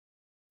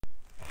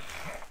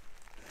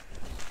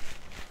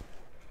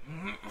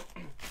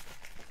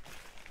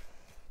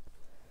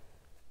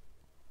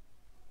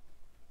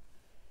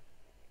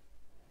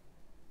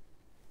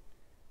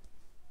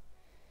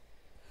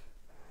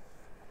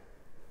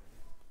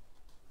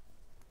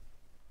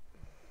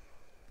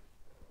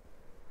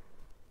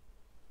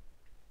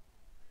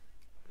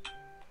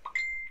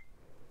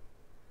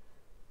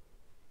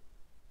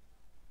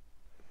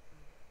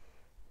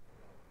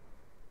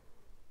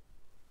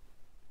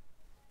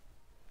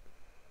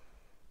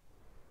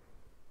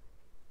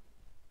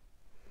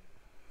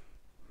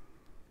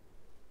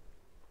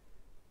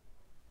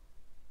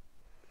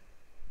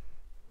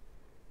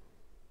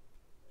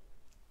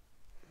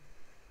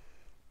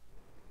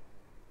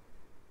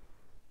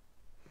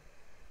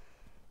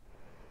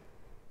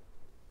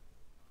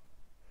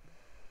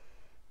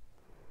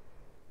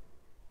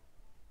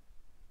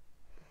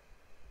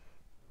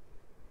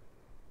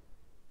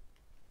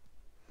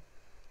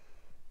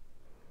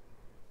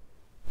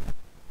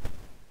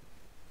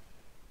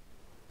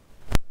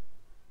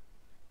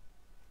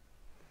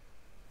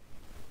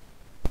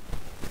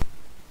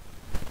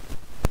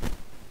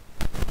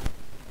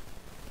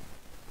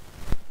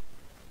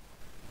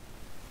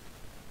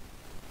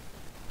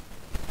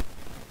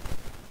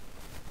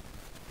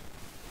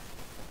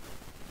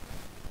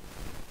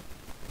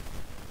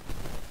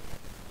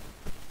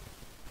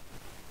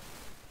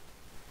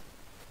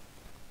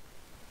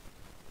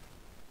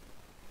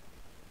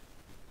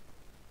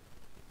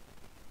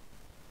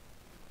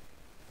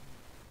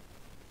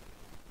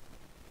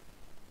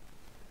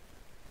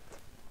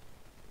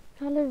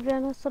Hello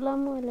everyone,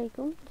 আসসালামু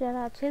আলাইকুম। যারা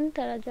আছেন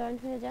তারা জয়েন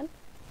হয়ে যান।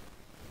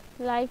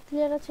 লাইভ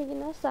ক্লিয়ার আছে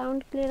কিনা, সাউন্ড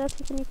ক্লিয়ার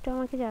আছে কিনা একটু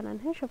আমাকে জানান।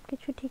 হ্যাঁ, সব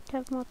কিছু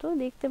ঠিকঠাক মতো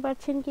দেখতে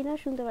পাচ্ছেন কিনা,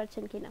 শুনতে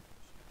পাচ্ছেন কিনা।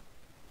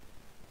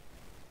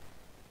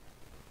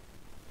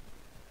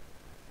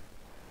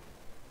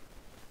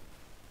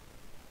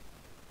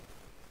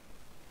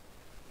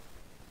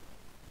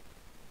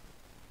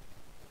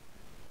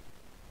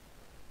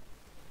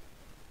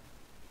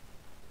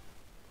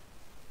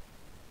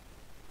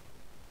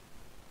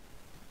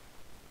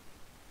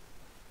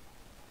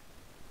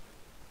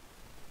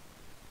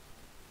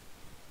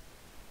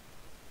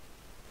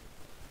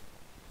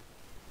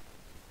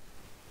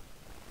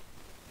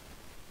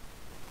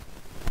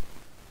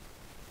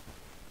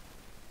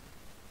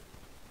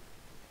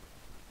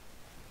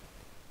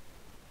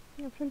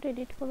 আপনার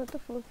এডিট করো তো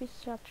 4 পিস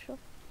 700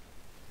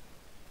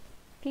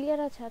 ক্লিয়ার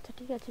আছে। আচ্ছা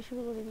ঠিক আছে,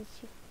 শুরু করে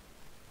দিচ্ছি।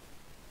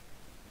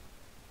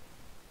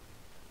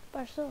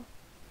 পারছো?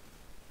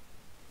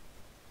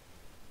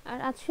 আর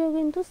আজকেও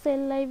কিন্তু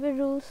সেল লাইভের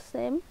রুলস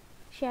সেম,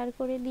 শেয়ার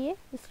করে দিয়ে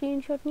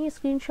স্ক্রিনশট নিয়ে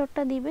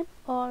স্ক্রিনশটটা দিবেন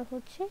আর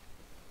হচ্ছে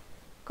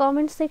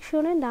কমেন্ট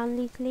সেকশনে ডান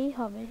লিখলেই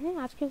হবে। হ্যাঁ,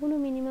 আজকে কোনো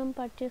মিনিমাম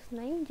পারচেস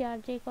নাই, যার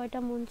যে কয়টা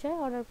মন চায়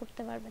অর্ডার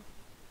করতে পারবেন।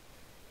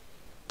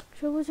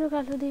 সবুজ ও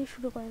কালো দিয়ে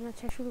শুরু করেন।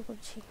 আচ্ছা শুরু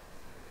করছি।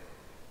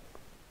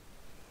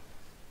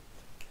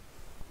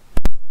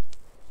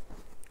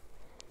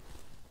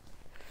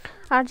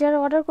 আর যারা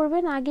অর্ডার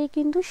করবেন আগেই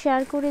কিন্তু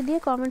শেয়ার করে দিয়ে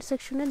কমেন্ট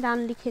সেকশনে ডান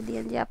লিখে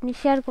দিন যে আপনি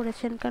শেয়ার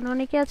করেছেন, কারণ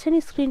অনেকে আছেন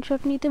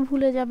স্ক্রিনশট নিতে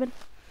ভুলে যাবেন।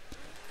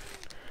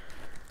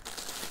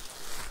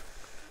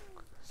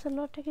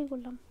 সালোয়ারটা কি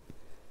করলাম?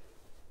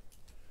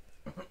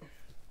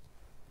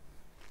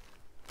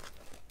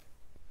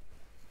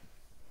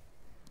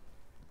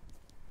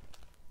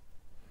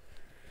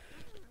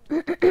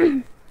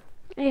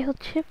 এই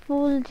হচ্ছে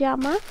ফুল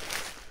জামা,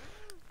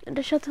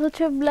 এটার সাথে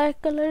হচ্ছে ব্ল্যাক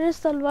কালারের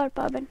সালোয়ার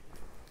পাবেন।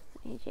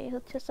 এই যে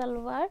হচ্ছে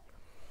সালোয়ার,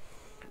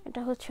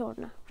 এটা হচ্ছে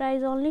ওড়না।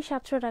 প্রাইস অনলি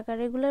 700 টাকা,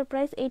 রেগুলার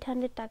প্রাইস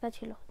 800 টাকা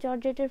ছিল।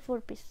 জর্জেটের 4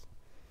 পিস,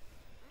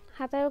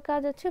 হাতায়ও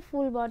কাজ আছে,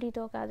 ফুল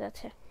বডিতেও কাজ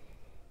আছে।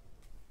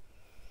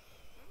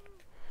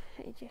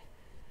 এই যে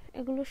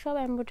এগুলো সব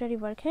এমব্রয়ডারি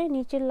ওয়ার্ক। হ্যাঁ,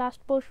 নিচের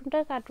লাস্ট পোর্শনটা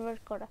কাট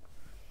ওয়ার্ক করা,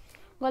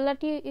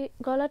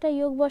 গলাটা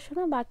ইয়োগ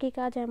বসানো, বাকি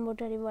কাজ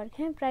এমব্রয়ডারি ওয়ার্ক।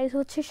 হ্যাঁ, প্রাইস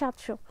হচ্ছে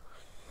 700।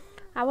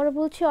 আবার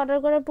বলছি, অর্ডার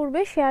করার পূর্বে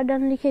শেয়ার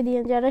ডান লিখে দিন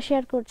যারা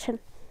শেয়ার করছেন।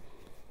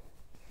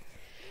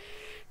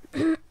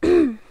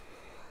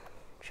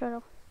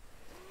 সরব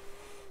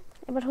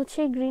এবার হচ্ছে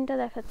এই গ্রিনটা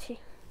দেখাচ্ছি।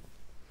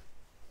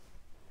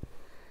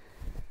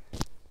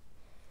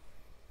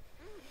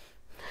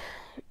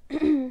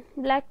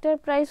 ব্ল্যাকটার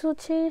প্রাইস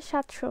হচ্ছে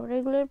 700,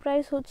 রেগুলার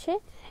প্রাইস হচ্ছে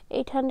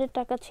 800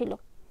 টাকা ছিল।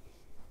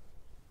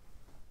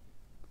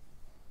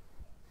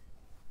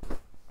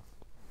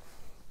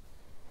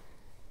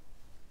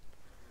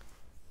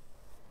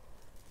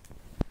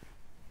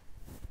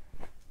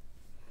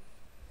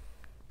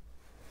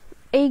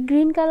 এই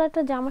গ্রিন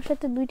কালারটা জামার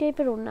সাথে দুই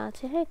টাইপের ওড়না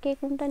আছে। হ্যাঁ, কে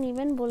কোনটা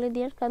নেবেন বলে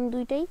দিয়ে, কারণ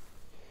দুইটাই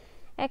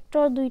একটা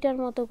দুইটার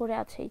মতো করে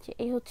আছে। এই যে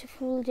এই হচ্ছে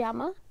ফুল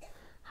জামা,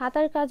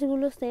 হাতার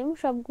কাজগুলো সেম,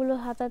 সবগুলো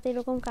হাতাতে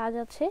এরকম কাজ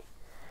আছে।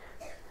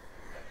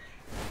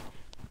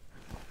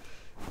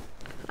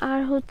 আর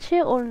হচ্ছে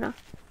ওড়না,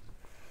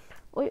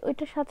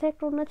 ওইটার সাথে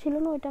একটা ওড়না ছিল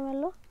না, ওইটা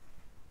মেলো।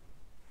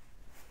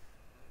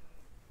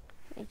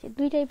 এই যে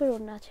দুই টাইপের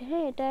ওড়না আছে।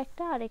 হ্যাঁ, এটা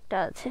একটা আরেকটা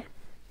আছে।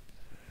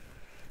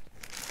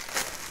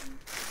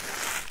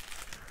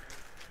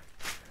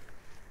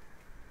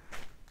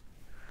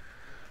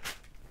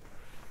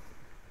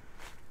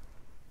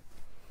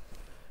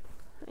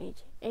 এই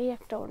যে এই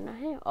একটা ওড়না।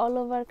 হ্যাঁ, অল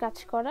ওভার কাজ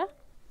করা,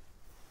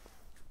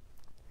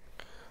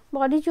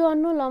 বডি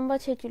 54, লম্বা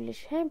 46।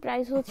 হ্যাঁ,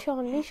 প্রাইস হচ্ছে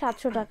অনলি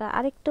 700 টাকা।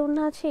 আরেকটা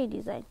ওড়না আছে এই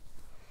ডিজাইন।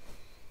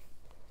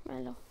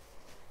 হ্যালো,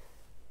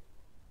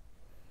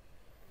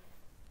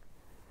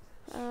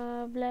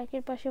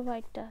 ব্ল্যাকের পাশে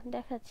হোয়াইটটা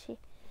দেখাচ্ছি,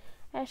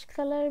 অ্যাশ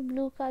কালার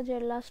ব্লু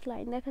কাজের লাস্ট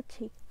লাইন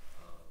দেখাচ্ছি।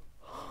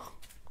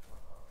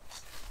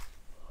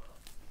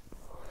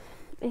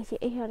 এই যে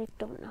এই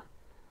আরেকটা ওড়না,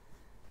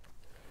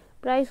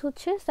 প্রাইস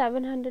হচ্ছে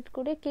 700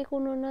 করে। কে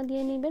কোন ওড়না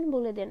দিয়ে নেবেন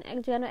বলে দেন,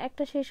 যেন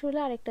একটা শেষ হলে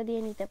আরেকটা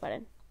দিয়ে নিতে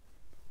পারেন।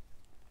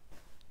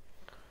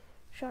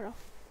 সরো,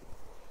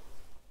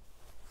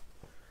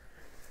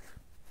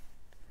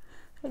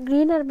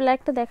 গ্রিন আর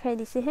ব্ল্যাকটা দেখাই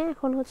দিছি। হ্যাঁ,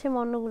 এখন হচ্ছে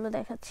অন্যগুলো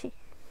দেখাচ্ছি।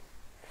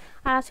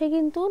 আর আছে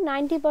কিন্তু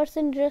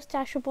 90% ড্রেস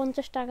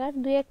 450 টাকার,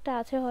 দুই একটা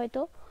আছে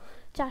হয়তো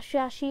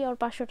 480 আর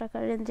 500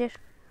 টাকার রেঞ্জের।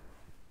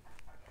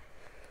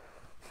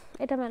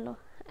 এটা মেলো।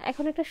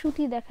 এখন একটা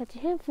সুতি দেখাচ্ছি।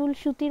 হ্যাঁ, ফুল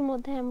সুতির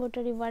মধ্যে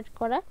এমব্রয়ডারি ওয়ার্ক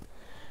করা,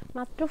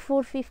 মাত্র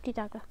 450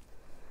 টাকা,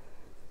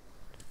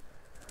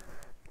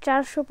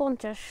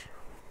 450।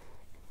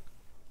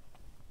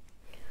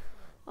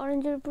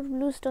 অরেঞ্জের উপর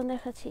ব্লু স্টোন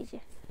দেখাচ্ছি। যে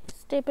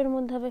স্টেপের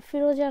মধ্যে হবে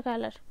ফিরোজা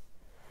কালার,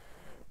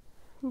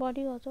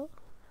 বডি কত?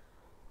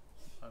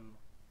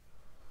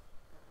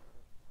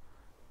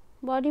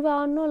 বডি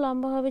 52,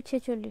 লম্বা হবে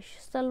 46,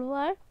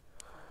 সালোয়ার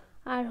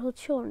আর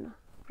হচ্ছে ওড়না।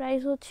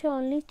 প্রাইস হচ্ছে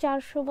অনলি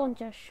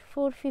 450,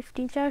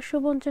 450,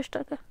 450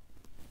 টাকা।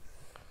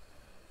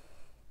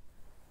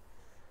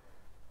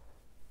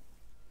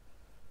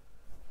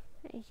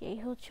 এই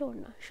হচ্ছে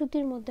ওড়না,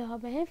 সুতির মধ্যে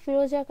হবে, হ্যাঁ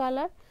ফিরোজা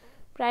কালার,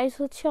 প্রাইস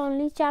হচ্ছে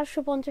অনলি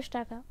 450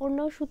 টাকা।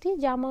 ওড়নাও সুতি,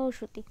 জামাও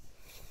সুতি।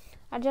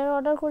 আর যারা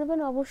অর্ডার করবেন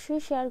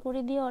অবশ্যই শেয়ার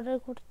করে দিয়ে অর্ডার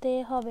করতে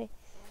হবে।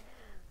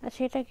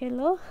 আচ্ছা এটা গেল।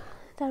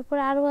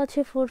 তারপরে আরও আছে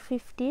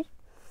 450,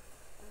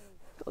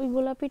 ওই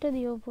গোলাপিটা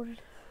দিয়ে উপরে।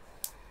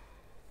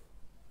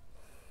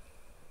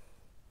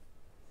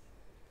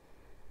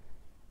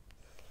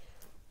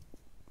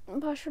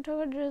 500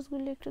 টাকার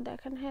ড্রেসগুলি একটু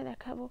দেখান। হ্যাঁ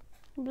দেখাবো।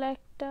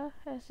 ব্ল্যাকটা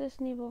অ্যাসেস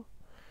নিব,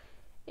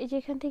 এই যে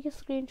এখান থেকে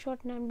স্ক্রিনশট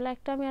নেন।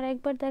 ব্ল্যাকটা আমি আর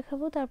একবার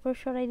দেখাবো, তারপর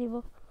সরাই দিব।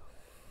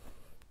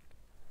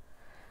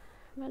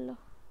 ভালো,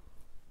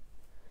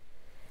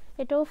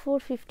 এটাও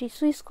 450,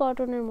 সুইস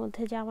কটনের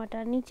মধ্যে জামাটা,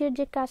 নিচের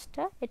যে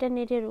কাজটা এটা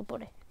নেটের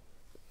উপরে।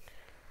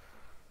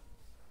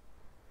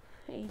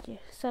 এই যে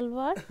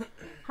সালোয়ার,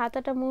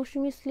 হাতাটা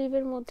মৌসুমি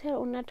স্লিভের মধ্যে, আর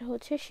ওড়নাটা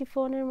হচ্ছে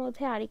শিফনের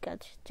মধ্যে আরি কাজ।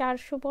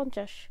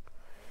 450।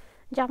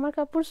 জামার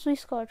কাপড়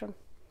সুইস কটন।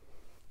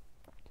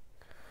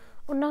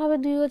 ওড়না হবে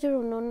 2 গজের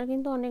ওড়না, ওড়না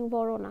কিন্তু অনেক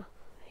বড় না।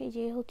 এই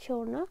যে হচ্ছে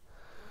ওড়না,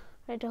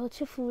 আর এটা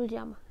হচ্ছে ফুল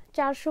জামা।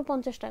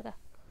 450 টাকা।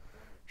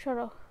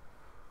 সরো,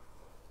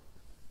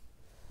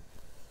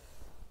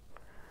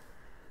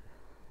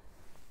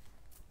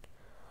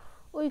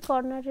 ওই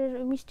কর্নারের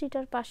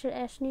মিষ্টিটার পাশের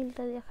অ্যাশ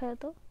নীলটা দেখায়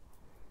তো।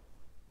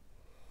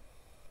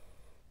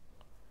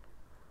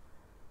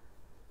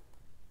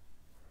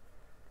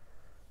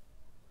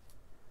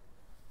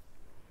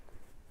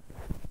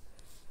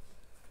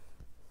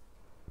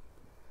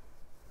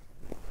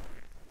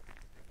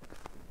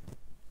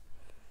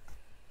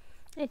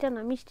 এটা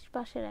না, মিষ্টির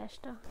পাশের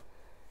অ্যাশটা।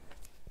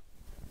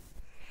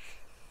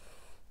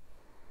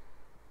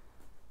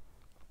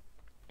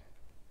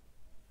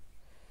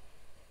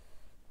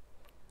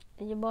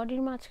 এই যে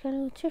বডির মাঝখানে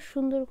হচ্ছে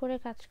সুন্দর করে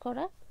কাজ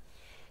করা।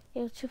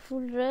 এই হচ্ছে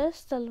ফুল ড্রেস,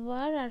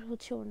 সালোয়ার আর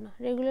হচ্ছে ওড়না।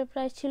 রেগুলার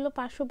প্রাইস ছিল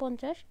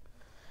 550,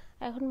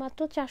 এখন মাত্র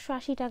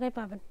 480 টাকায়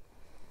পাবেন।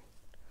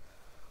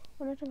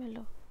 ওড়নাটা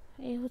মেলো।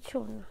 এই হচ্ছে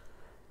ওড়না,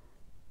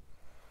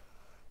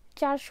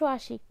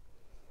 480।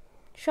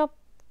 সব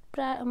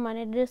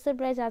মানে ড্রেসের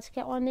প্রাইস আজকে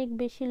অনেক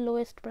বেশি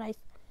লোয়েস্ট প্রাইস।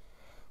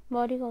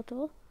 বডি কত?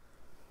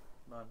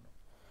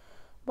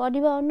 বডি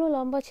 52,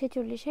 লম্বা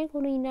 46। হ্যাঁ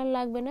কোনো ইনার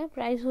লাগবে না,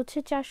 প্রাইস হচ্ছে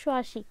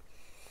 480।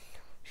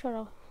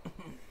 সরাও।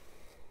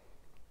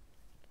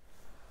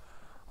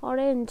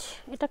 অরেঞ্জ,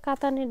 এটা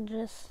কাতানের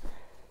ড্রেস,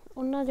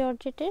 ওড়না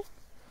জর্জেটের,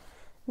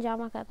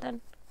 জামা কাতান।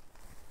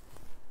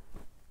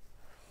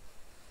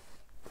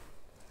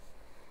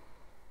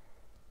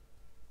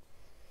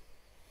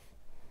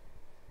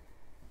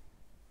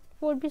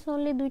 ফোর পিস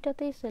অনলি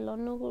দুইটাতেই সেল,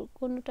 অন্য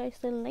কোনোটাই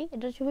সেল নেই।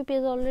 এটার ছবি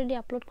পেজ অলরেডি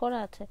আপলোড করা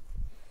আছে।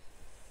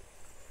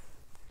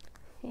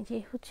 এই যে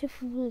হচ্ছে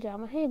ফুল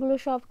জামা। হ্যাঁ এগুলো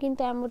সব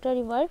কিন্তু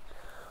এমব্রয়ডারি ওয়ার্ক।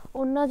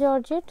 ওড়না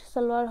জর্জেট,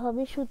 সালোয়ার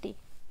হবে সুতি।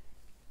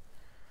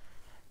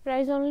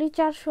 Price only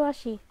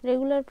 480।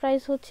 রেগুলার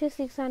প্রাইস হচ্ছে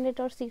 600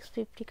 আর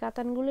 650।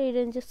 কাতানগুলো এই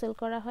রেঞ্জে সেল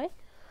করা হয়,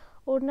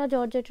 ওড়না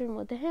জর্জেটের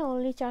মধ্যে। হ্যাঁ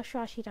অনলি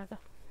 480 টাকা।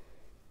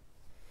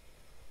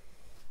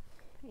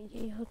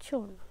 এই হচ্ছে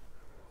ওড়না,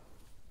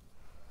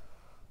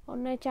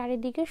 ওড়নায়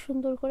চারিদিকে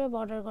সুন্দর করে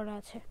বর্ডার করা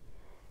আছে।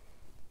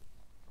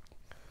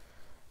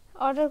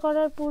 অর্ডার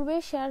করার পূর্বে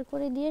শেয়ার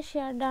করে দিয়ে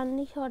শেয়ার ডান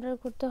লিখে অর্ডার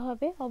করতে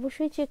হবে।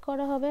 অবশ্যই চেক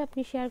করা হবে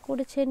আপনি শেয়ার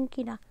করেছেন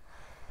কিনা।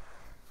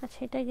 আচ্ছা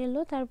এটা গেল।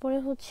 তারপরে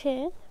হচ্ছে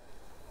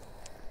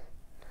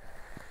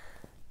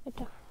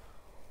এটা,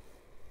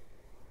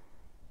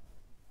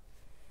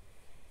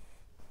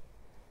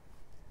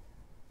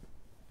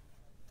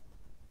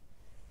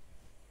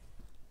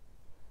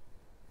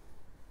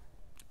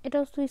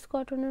 এটাও সুইস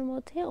কটনের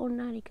মধ্যে,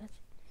 ওড়না আরি কাজ।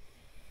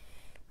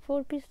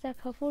 4 পিস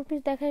দেখা, 4 পিস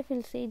দেখায়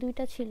ফেলছে, এই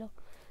দুইটা ছিল।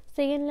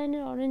 সেকেন্ড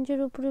লাইনের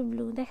অরেঞ্জের উপরে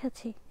ব্লু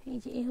দেখাচ্ছি। এই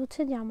যে এই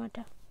হচ্ছে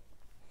জামাটা,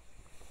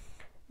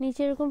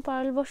 নিচে এরকম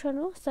পার্ল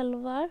বসানো,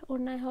 সালোয়ার,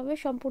 ওড়নায় হবে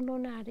সম্পূর্ণ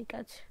ওড়না আরি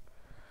কাজ।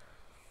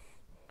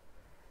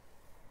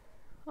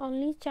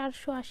 অনলি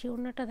 480।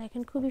 ওড়নাটা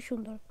দেখেন খুবই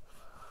সুন্দর,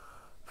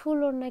 ফুল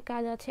ওড়নায়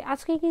কাজ আছে।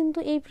 আজকে কিন্তু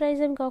এই প্রাইস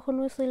আমি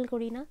কখনো সেল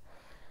করি না,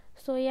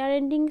 সো ইয়ার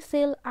এন্ডিং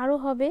সেল আরও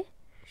হবে।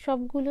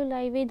 সবগুলো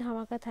লাইভেই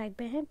ধামাকা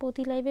থাকবে। হ্যাঁ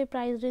প্রতি লাইভে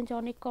প্রাইস রেঞ্জ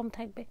অনেক কম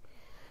থাকবে।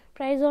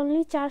 Price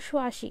only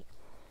 480।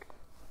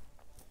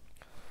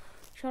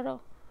 সরো,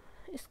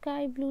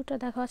 স্কাই ব্লুটা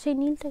দেখা আছে,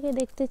 নীলটাকে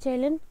দেখতে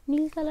চাইলেন,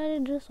 নীল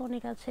কালারের ড্রেস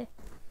অনেক আছে।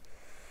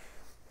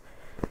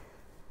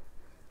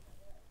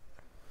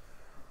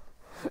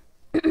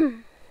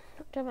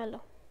 ওটা ভালো।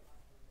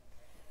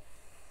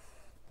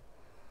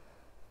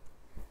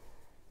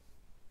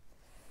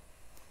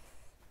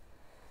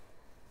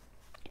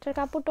 এটার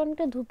কাপড়টা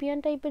অনেকটা ধুপিয়ান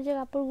টাইপের, যে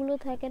কাপড়গুলো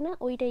থাকে না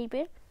ওই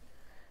টাইপের।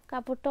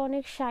 কাপড়টা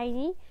অনেক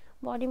শাইনি।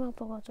 বডি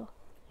মাপা কত?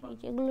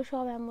 এগুলো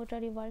সব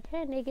এমব্রয়ডারি ওয়ার্ক।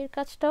 হ্যাঁ নেকের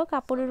কাজটাও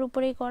কাপড়ের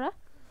উপরেই করা।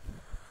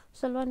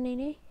 সালোয়ার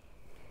নেই,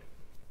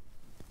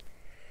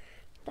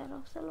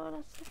 তারাও সালোয়ার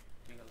আছে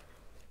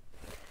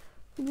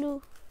ব্লু।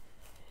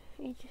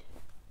 এই যে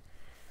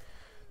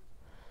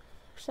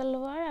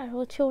সালোয়ার, আর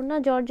হচ্ছে ওড়না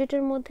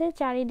জর্জেটের মধ্যে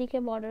চারিদিকে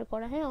বর্ডার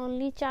করা। হ্যাঁ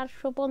অনলি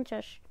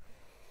 450,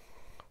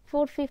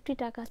 450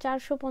 টাকা,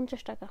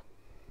 450 টাকা।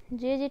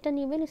 যে যেটা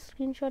নেবেন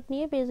স্ক্রিনশট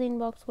নিয়ে পেজ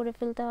ইনবক্স করে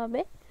ফেলতে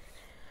হবে।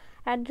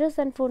 অ্যাড্রেস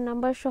অ্যান্ড ফোন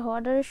নাম্বার সহ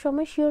অর্ডারের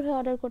সময় শিওর হয়ে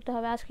অর্ডার করতে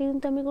হবে। আজকে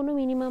কিন্তু আমি কোনো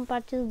মিনিমাম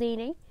পারচেস দিই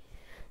নাই,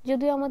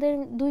 যদিও আমাদের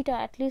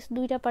অ্যাটলিস্ট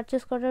দুইটা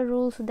পারচেস করার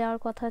রুলস দেওয়ার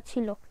কথা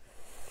ছিল।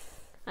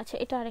 আচ্ছা,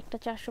 এটা আরেকটা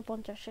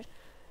 450-এর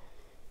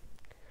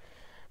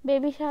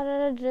বেবি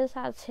শারারা ড্রেস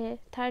আছে,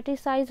 30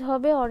 সাইজ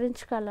হবে, অরেঞ্জ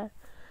কালার।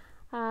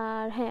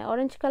 আর হ্যাঁ,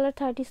 অরেঞ্জ কালার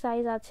 30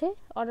 সাইজ আছে।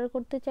 অর্ডার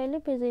করতে চাইলে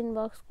পেজে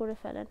ইনবক্স করে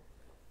ফেলেন।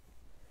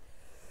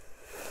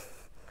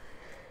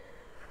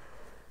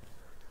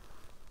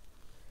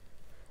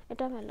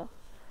 এটা মেলো,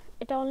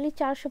 এটা অনলি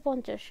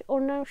 450।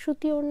 ওড়নার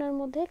সুতি ওড়নার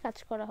মধ্যে কাজ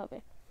করা হবে।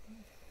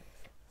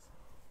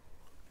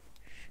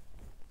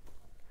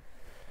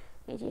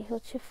 এই যে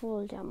হচ্ছে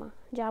ফুল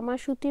জামা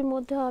সুতির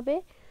মধ্যে হবে।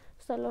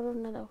 সালোয়ার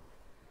ওড়না দাও।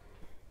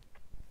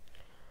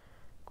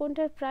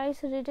 কোনটার প্রাইস?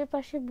 রেডের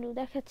পাশে ব্লু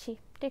দেখাচ্ছি।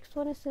 টেক্সট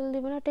ওয়ানে সেল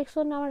দিবে না, টেক্সট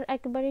ওয়ান আমার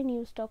একেবারে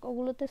নিউ স্টক,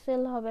 ওগুলোতে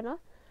সেল হবে না।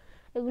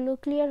 এগুলো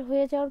ক্লিয়ার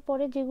হয়ে যাওয়ার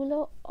পরে যেগুলো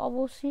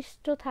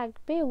অবশিষ্ট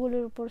থাকবে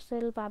ওগুলোর উপর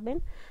সেল পাবেন,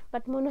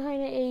 বাট মনে হয়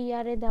না এই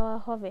ইয়ারে দেওয়া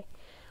হবে।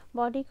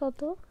 বডি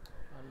কত?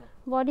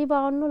 বডি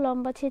 52,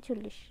 লম্বা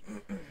 46।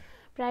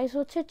 প্রাইস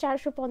হচ্ছে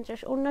 450।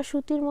 ওড়না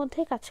সুতির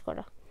মধ্যে কাজ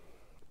করা।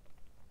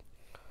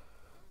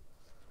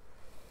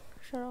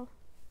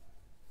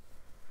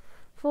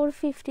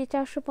 450,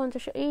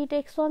 450। এই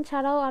টেক্সট ওয়ান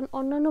ছাড়াও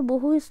অন্যান্য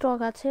বহু স্টক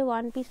আছে,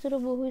 ওয়ান পিসেরও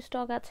বহু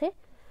স্টক আছে।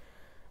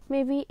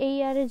 মেবি এই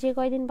ইয়ারে যে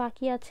কয়দিন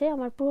বাকি আছে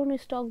আমার পুরনো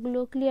স্টকগুলো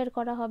ক্লিয়ার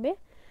করা হবে।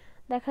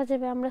 দেখা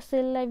যাবে আমরা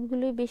সেল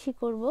লাইভগুলোই বেশি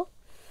করব,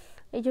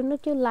 এই জন্য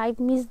কেউ লাইভ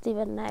মিস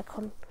দিবেন না।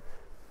 এখন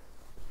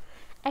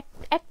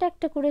একটা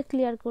একটা করে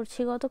ক্লিয়ার করছি।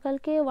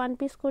 গতকালকে ওয়ান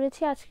পিস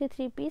করেছি, আজকে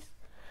 3 পিস,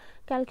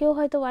 কালকেও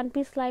হয়তো ওয়ান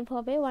পিস লাইভ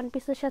হবে। ওয়ান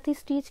পিসের সাথে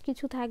স্টিচ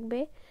কিছু থাকবে।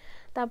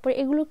 তারপর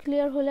এগুলো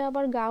ক্লিয়ার হলে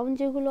আবার গাউন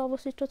যেগুলো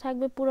অবশিষ্ট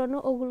থাকবে পুরানো,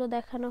 ওগুলো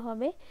দেখানো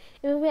হবে।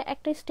 এভাবে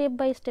একটা স্টেপ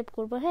বাই স্টেপ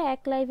করবো। হ্যাঁ,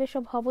 এক লাইভে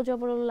সব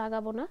হবজবরল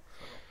লাগাবো না,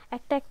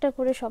 একটা একটা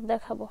করে সব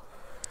দেখাবো।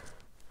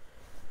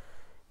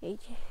 এই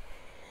যে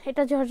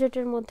এটা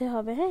জর্জেটের মধ্যে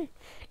হবে। হ্যাঁ,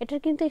 এটার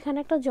কিন্তু এখানে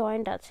একটা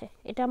জয়েন্ট আছে।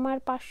 এটা আমার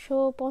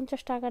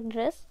 550 টাকার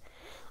ড্রেস,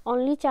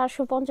 অনলি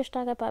 450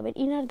 টাকা পাবেন।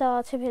 ইনার দেওয়া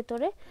আছে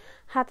ভেতরে,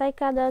 হাতায়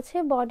কাজ আছে,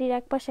 বডির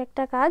এক পাশে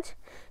একটা কাজ,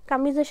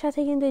 কামিজের সাথে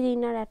কিন্তু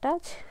ইনার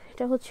অ্যাটাচ।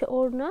 এটা হচ্ছে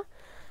ওড়না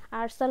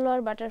আর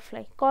সালোয়ার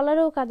বাটারফ্লাই।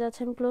 কলারেও কাজ আছে,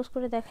 আমি ক্লোজ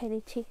করে দেখাই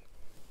দিচ্ছি।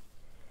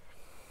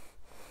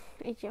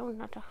 এই যে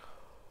ওড়নাটা,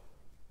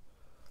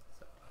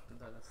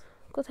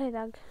 কোথায়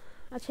দাগ?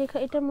 আচ্ছা,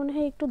 এটা মনে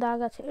হয় একটু দাগ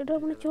আছে, এটা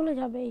মনে চলে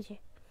যাবে। এই যে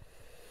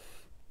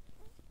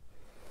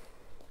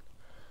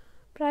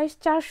প্রাইস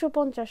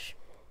 450।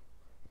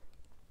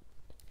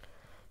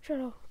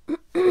 চলো,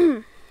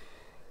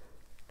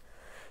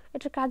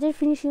 এটার কাজের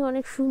ফিনিশিং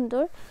অনেক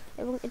সুন্দর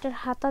এবং এটার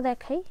হাতা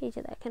দেখাই। এই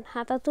যে দেখেন,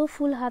 হাতা তো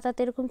ফুল হাতাতে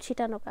এরকম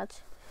ছিটানো কাজ।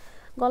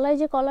 গলায়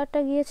যে কলারটা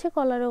গিয়েছে,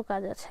 কলারেও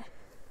কাজ আছে।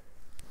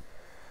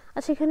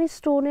 আচ্ছা, এখানে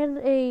স্টোনের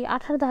এই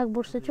আঠার দাগ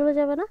ভরছে, চলে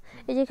যাবে না?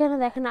 এই যেখানে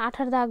দেখেন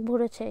আঠার দাগ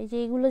ভরেছে, এই যে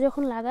এগুলো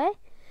যখন লাগায়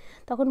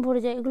তখন ভরে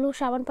যায়। এগুলো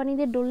সাবান পানি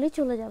দিয়ে ডললেই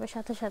চলে যাবে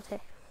সাথে সাথে।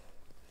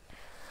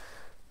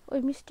 ওই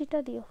মিষ্টিটা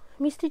দিও।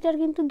 মিষ্টিটার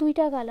কিন্তু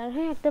দুইটা কালার।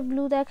 হ্যাঁ, একটা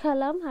ব্লু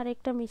দেখালাম আর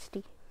একটা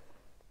মিষ্টি।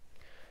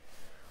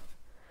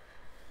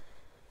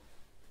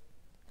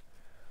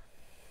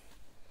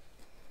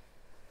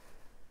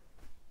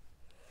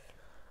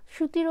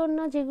 সুতির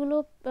ওড়না যেগুলো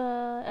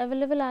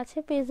অ্যাভেলেবেল আছে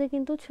পেজে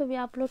কিন্তু ছবি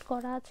আপলোড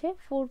করা আছে।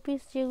 4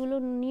 পিস যেগুলো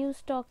নিউ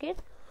স্টকের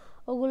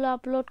ওগুলো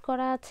আপলোড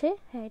করা আছে।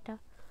 হ্যাঁ, এটা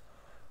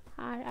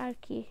আর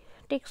কি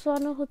টেক্সট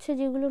ওয়ানও হচ্ছে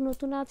যেগুলো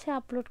নতুন আছে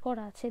আপলোড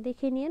করা আছে,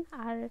 দেখে নিন।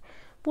 আর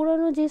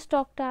পুরনো যে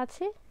স্টকটা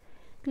আছে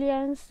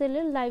ক্লিয়ারেন্স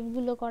সেলের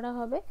লাইভগুলো করা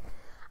হবে।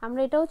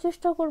 আমরা এটাও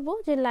চেষ্টা করব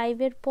যে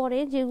লাইভের পরে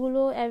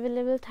যেগুলো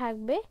অ্যাভেলেবেল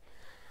থাকবে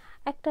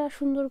একটা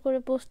সুন্দর করে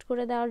পোস্ট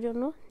করে দেওয়ার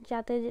জন্য,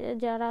 যাতে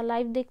যারা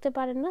লাইভ দেখতে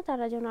পারেন না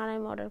তারা যেন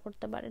আরামে অর্ডার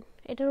করতে পারেন।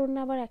 এটার অন্য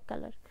আবার এক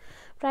কালার।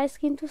 প্রাইস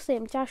কিন্তু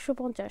সেম,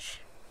 450।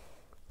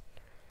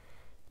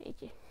 এই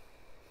যে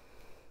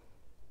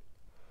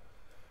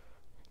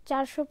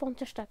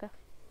 450 টাকা।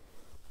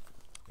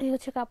 এই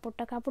হচ্ছে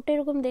কাপড়টা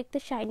এরকম দেখতে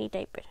শাইনি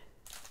টাইপের।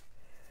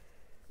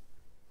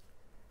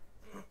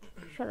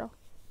 সরাও,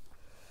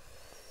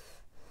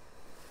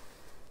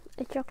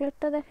 এই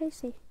চকলেটটা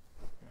দেখাইছি।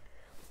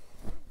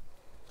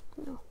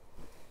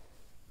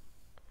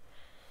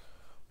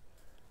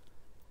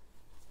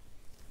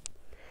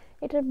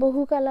 এটার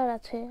বহু কালার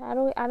আছে,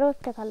 আরো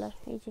একটা কালার।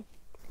 এই যে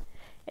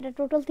এটা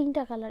টোটাল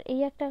 3টা কালার। এই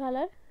একটা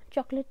কালার,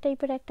 চকলেট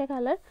টাইপের একটা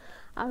কালার,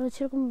 আর হচ্ছে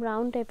এরকম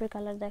ব্রাউন টাইপের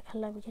কালার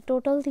দেখালাম। যে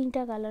টোটাল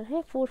 3টা কালার।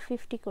 হ্যাঁ,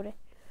 450 করে।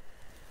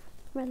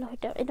 মেলো,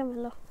 এটা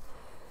মেলো।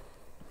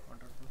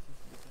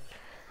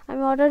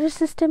 আমি অর্ডারের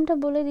সিস্টেমটা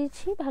বলে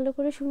দিচ্ছি, ভালো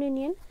করে শুনে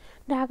নিন।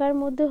 ঢাকার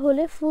মধ্যে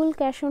হলে full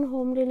cash on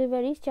home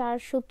delivery,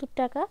 470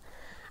 টাকা।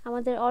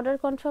 আমাদের অর্ডার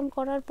কনফার্ম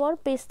করার পর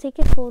পেজ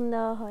থেকে ফোন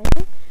দেওয়া হয়।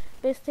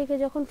 পেজ থেকে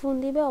যখন ফোন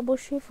দিবে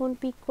অবশ্যই ফোন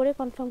পিক করে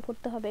কনফার্ম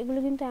করতে হবে। এগুলো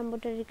কিন্তু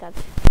এমব্রয়ডারির কাজ।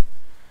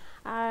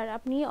 আর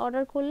আপনি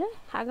অর্ডার করলে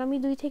আগামী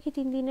 2 থেকে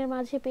 3 দিনের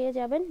মাঝে পেয়ে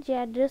যাবেন। যে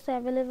অ্যাড্রেস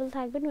অ্যাভেলেবেল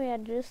থাকবেন ওই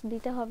অ্যাড্রেস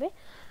দিতে হবে,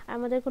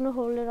 আমাদের কোনো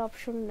হোল্ডের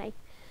অপশন নাই।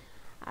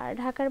 আর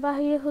ঢাকার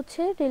বাইরে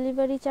হচ্ছে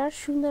ডেলিভারি চার্জ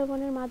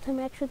সুন্দরবনের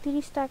মাধ্যমে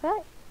 130 টাকা,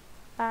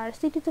 আর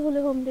সিটিতে হলে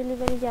হোম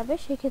ডেলিভারি যাবে,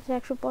 সেক্ষেত্রে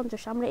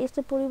 150। আমরা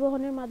এসে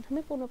পরিবহনের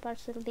মাধ্যমে কোনো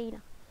পার্সেল দিই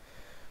না।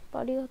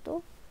 বডি কত?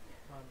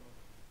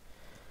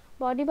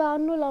 বডি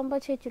 52, লম্বা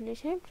 46।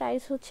 হ্যাঁ,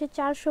 প্রাইস হচ্ছে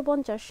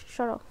 450।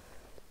 সরো।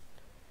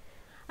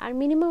 আর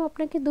মিনিমাম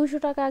আপনাকে 200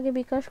 টাকা আগে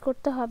বিকাশ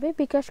করতে হবে।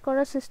 বিকাশ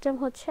করার সিস্টেম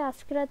হচ্ছে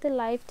আজকে রাতে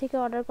লাইভ থেকে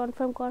অর্ডার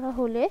কনফার্ম করা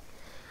হলে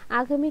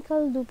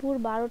আগামীকাল দুপুর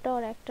 12টা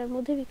আর 1টার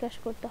মধ্যে বিকাশ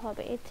করতে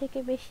হবে। এর থেকে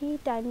বেশি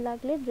টাইম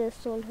লাগলে ড্রেস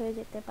সোল্ড হয়ে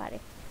যেতে পারে।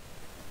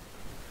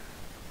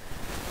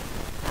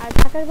 আর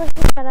ঢাকার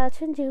বাইরে যারা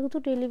আছেন, যেহেতু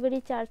ডেলিভারি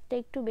চার্জটা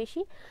একটু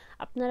বেশি,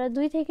 আপনারা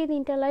 2 থেকে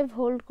 3টা লাইভ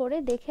হোল্ড করে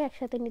দেখে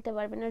একসাথে নিতে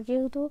পারবেন। আর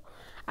যেহেতু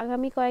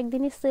আগামী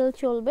কয়েকদিনই সেল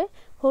চলবে,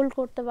 হোল্ড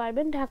করতে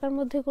পারবেন। ঢাকার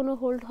মধ্যে কোনো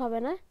হোল্ড হবে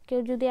না। কেউ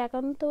যদি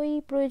একান্তই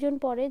প্রয়োজন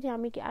পড়ে যে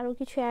আমি আরও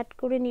কিছু অ্যাড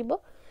করে নিব,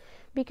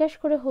 বিকাশ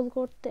করে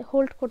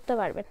হোল্ড করতে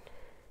পারবেন।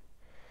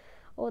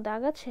 ও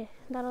দাগ আছে,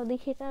 দাঁড়াও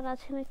দেখি এটা আর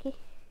আছে নাকি।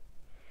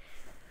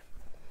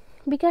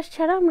 বিকাশ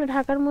ছাড়া আমরা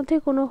ঢাকার মধ্যে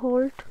কোনো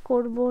হোল্ড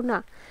করব না।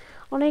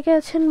 অনেকে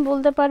আছেন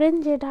বলতে পারেন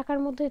যে ঢাকার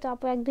মধ্যে তো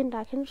আপু একদিন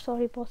রাখেন,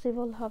 সরি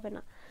পসিবল হবে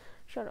না।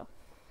 সরো,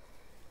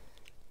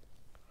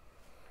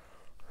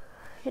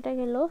 এটা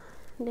গেল।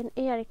 দেন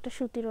এই আরেকটা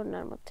সুতির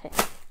ওড়নার মধ্যে,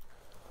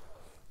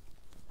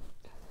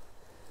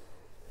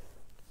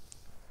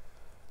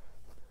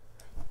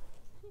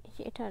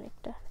 এটা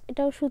আরেকটা,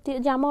 এটাও সুতি,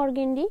 জামা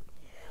অর্গেন্ডি,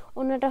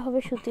 ওড়নাটা হবে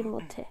সুতির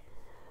মধ্যে।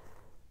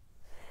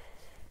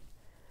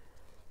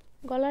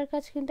 গলার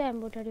কাজ কিন্তু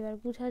এমব্রয়ডারি ওয়ার্ক,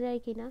 বোঝা যায়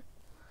কিনা,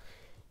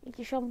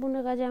 এটি সম্পূর্ণ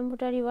কাজ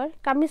এমব্রয়ডারি ওয়ার্ক।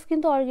 কামিজ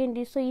কিন্তু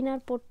অর্গেন্ডি, সো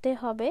ইনার পরতে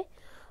হবে।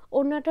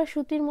 ওড়নাটা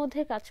সুতির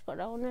মধ্যে কাজ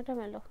করা। ওড়নাটা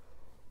মেলো,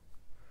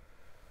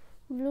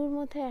 ব্লুর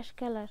মধ্যে অ্যাশ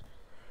কালার,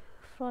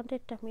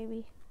 ফ্রন্টেরটা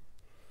মেবি।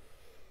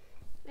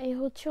 এই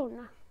হচ্ছে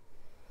ওড়না,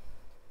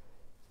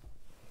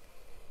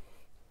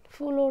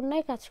 ফুল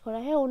ওড়নায় কাজ করা।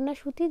 হ্যাঁ, ওড়না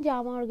সুতি,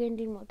 জামা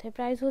অর্গেন্ডির মধ্যে।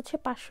 প্রাইস হচ্ছে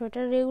 500।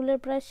 এটার রেগুলার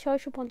প্রাইস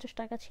 650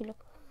 টাকা ছিল,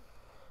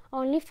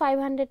 অনলি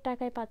 500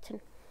 টাকায় পাচ্ছেন।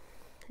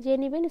 যে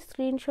নেবেন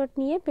স্ক্রিনশট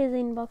নিয়ে পেজ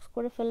ইনবক্স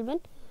করে ফেলবেন,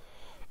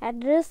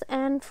 অ্যাড্রেস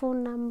অ্যান্ড ফোন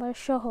নাম্বার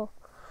সহ।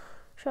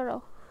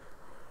 সরাও,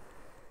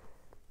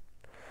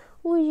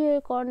 ওই যে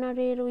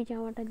কর্নারের ওই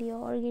জামাটা দিও,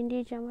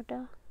 অর্গেন্ডির জামাটা।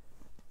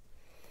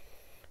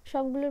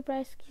 সবগুলোর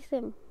প্রাইস কি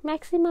সেম?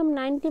 ম্যাক্সিমাম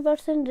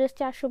 90% ড্রেস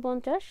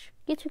 450,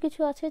 কিছু কিছু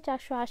আছে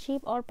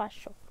 480 আর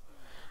 500।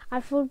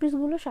 আর 4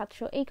 পিসগুলো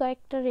 700। এই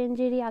কয়েকটা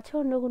রেঞ্জেরই আছে,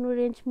 অন্য কোনো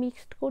রেঞ্জ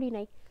মিক্সড করি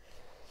নাই।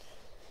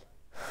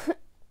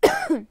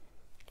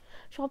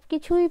 সব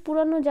কিছুই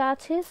পুরানো যা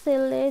আছে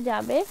সেলে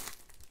যাবে।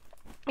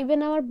 ইভেন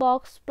আমার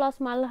বক্স প্লাস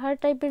মালহার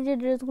টাইপের যে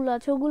ড্রেসগুলো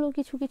আছে, ওগুলো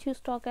কিছু কিছু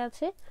স্টকে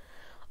আছে,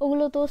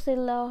 ওগুলো তো সেল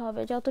দেওয়া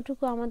হবে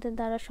যতটুকু আমাদের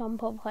দ্বারা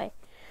সম্ভব হয়।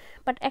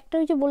 বাট একটা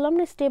ওই যে বললাম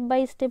না, স্টেপ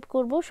বাই স্টেপ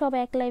করব, সব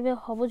এক লাইভে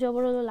হবো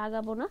জবর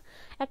লাগাবো না,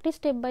 একটি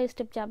স্টেপ বাই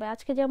স্টেপ যাবে।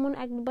 আজকে যেমন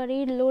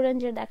একবারেই লো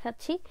রেঞ্জের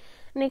দেখাচ্ছি,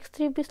 নেক্সট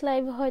 3 পিস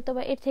লাইভ হয়তো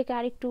বা এর থেকে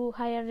আরেকটু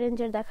হায়ার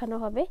রেঞ্জের দেখানো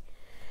হবে।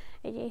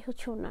 এই যে এই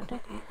হচ্ছে ওড়নাটা,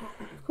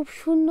 খুব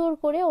সুন্দর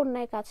করে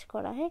ওড়নায় কাজ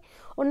করা। হ্যাঁ,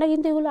 ওড়না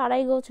কিন্তু এগুলো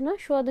 2.5 গজ না,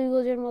 1.25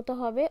 গজের মতো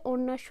হবে।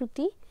 ওড়না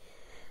সুতি,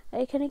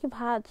 এখানে কি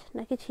ভাঁজ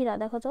নাকি ছিঁড়া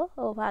দেখো তো,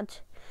 ও ভাঁজ।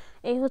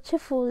 এই হচ্ছে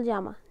ফুল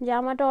জামা,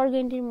 জামাটা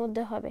অর্গেন্ডির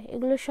মধ্যে হবে।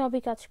 এগুলো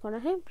সবই কাজ করা।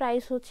 হ্যাঁ,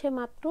 প্রাইস হচ্ছে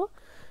মাত্র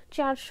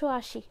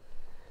 480।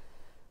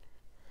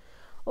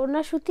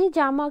 ওড়না সুতি,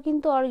 জামা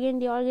কিন্তু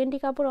অর্গেন্ডি। অর্গেন্ডি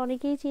কাপড়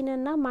অনেকেই চিনেন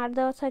না, মার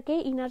দেওয়া থাকে,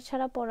 ইনার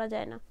ছাড়া পরা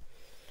যায় না।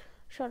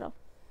 সরাও।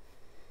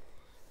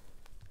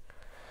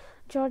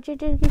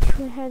 জর্জেটের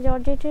কিছু, হ্যাঁ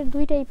জর্জেটের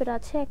 2 টাইপের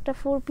আছে, একটা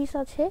 4 পিস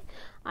আছে,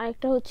 আর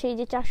একটা হচ্ছে এই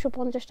যে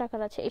 450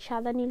 টাকার আছে। এই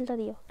সাদা নীলটা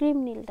দিও, ক্রিম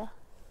নীলটা।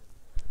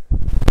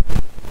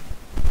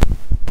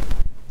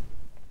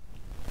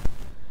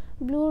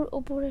 ব্লুর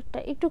উপরেরটা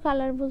একটু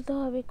কালার বলতে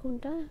হবে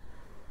কোনটা,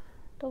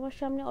 তোমার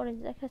সামনে অরেঞ্জ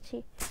দেখাচ্ছি।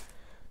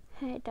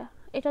 হ্যাঁ,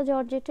 এটা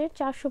জর্জেটের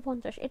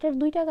 450। এটার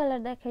 2টা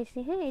কালার দেখাইছি।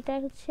 হ্যাঁ, এটা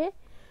হচ্ছে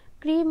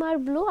ক্রিম আর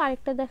ব্লু,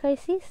 আরেকটা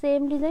দেখাইছি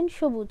সেম ডিজাইন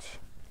সবুজ।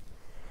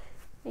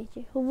 এই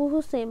যে হুবহু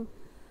সেম,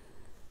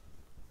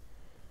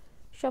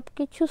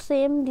 সবকিছু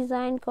সেম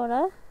ডিজাইন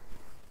করা।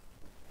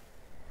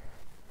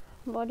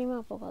 বডি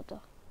মাপ কত?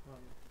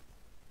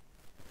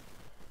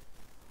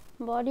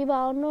 বডি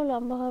 52,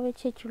 লম্বা হবে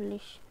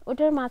 46।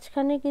 ওটার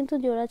মাঝখানে কিন্তু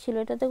জোড়া ছিল,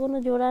 এটাতে কোনো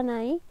জোড়া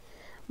নাই,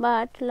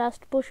 বাট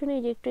লাস্ট পোর্শনে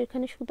যে একটু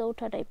এখানে সুতা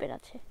ওঠা টাইপের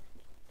আছে।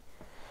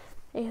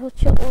 এই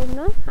হচ্ছে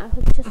ওড়না, আর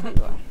হচ্ছে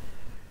সালোয়ার।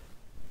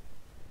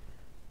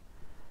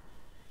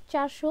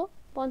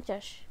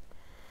 450।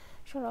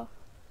 সরাও।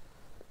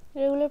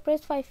 রেগুলার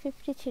প্রাইস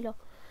 550 ছিল।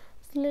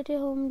 সিলেটে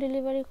হোম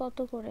ডেলিভারি কত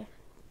করে?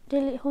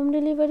 Home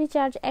delivery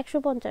charge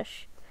 150।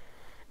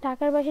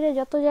 ঢাকার বাইরে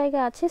যত জায়গা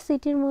আছে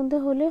সিটির মধ্যে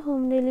হলে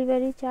হোম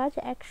ডেলিভারি চার্জ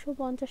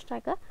 150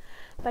 টাকা।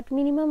 বাট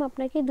মিনিমাম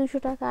আপনাকে 200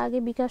 টাকা আগে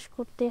বিকাশ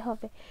করতে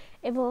হবে।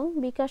 এবং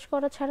বিকাশ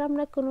করা ছাড়া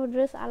আমরা কোনো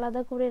ড্রেস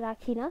আলাদা করে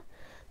রাখি না।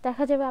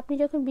 দেখা যাবে আপনি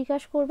যখন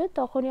বিকাশ করবেন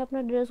তখনই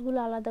আপনার ড্রেসগুলো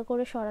আলাদা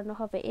করে সরানো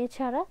হবে,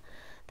 এছাড়া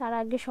তার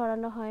আগে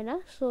সরানো হয় না।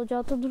 সো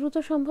যত দ্রুত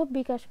সম্ভব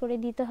বিকাশ করে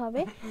দিতে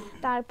হবে,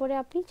 তারপরে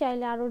আপনি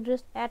চাইলে আরও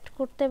ড্রেস অ্যাড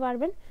করতে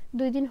পারবেন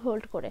 2 দিন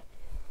হোল্ড করে।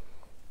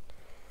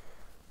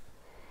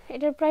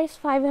 এটার প্রাইস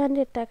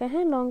 500 টাকা।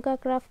 হ্যাঁ, লঙ্কা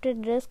ক্রাফটের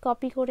ড্রেস,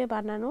 কপি করে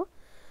বানানো।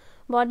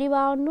 বডি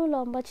 52,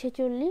 লম্বা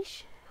 46,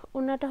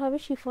 ওনাটা হবে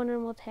শিফনের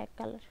মধ্যে এক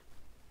কালার।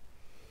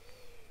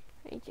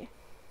 এই যে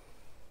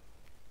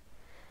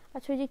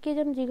আচ্ছা, ওই যে কে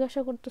যেন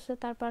জিজ্ঞাসা করতেছে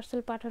তার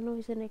পার্সেল পাঠানো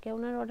হয়েছে নাকি,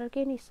 ওনার অর্ডার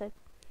কে নিচ্ছে?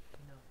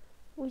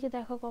 ওই যে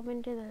দেখো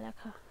কমেন্টে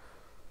লেখা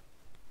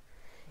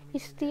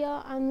ইস্তিয়া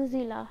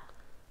আনজিলা,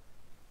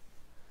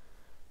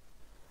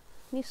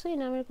 নিশ্চয়ই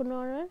নামের কোনো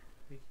অর্ডার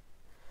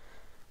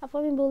আপু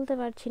আমি বলতে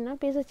পারছি না,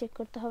 পেজে চেক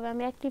করতে হবে,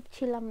 আমি অ্যাক্টিভ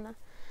ছিলাম না।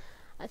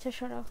 আচ্ছা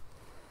সরাও।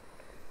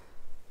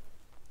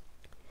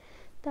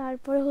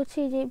 তারপরে হচ্ছে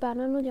এই যে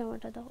বানানো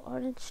জামাটা দাও,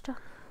 অরেঞ্জটা।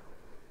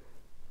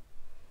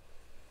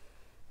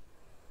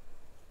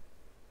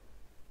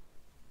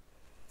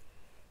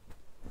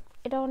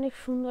 এটা অনেক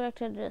সুন্দর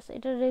একটা ড্রেস,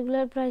 এটা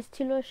রেগুলার প্রাইস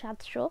ছিল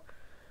 700,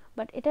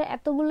 বাট এটা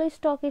এতগুলো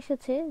স্টক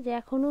এসেছে যে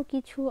এখনো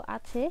কিছু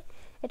আছে।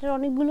 এটার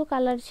অনেকগুলো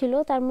কালার ছিল,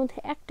 তার মধ্যে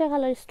একটা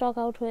কালার স্টক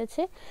আউট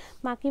হয়েছে,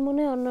 বাকি মনে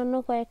হয় অন্যান্য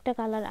কয়েকটা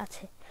কালার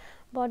আছে।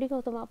 বডি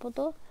কত মাপো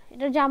তো?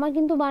 এটার জামা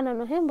কিন্তু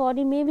বানানো, হ্যাঁ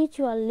বডি মেবি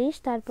 44,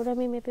 তারপরে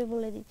আমি মেপে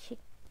বলে দিচ্ছি।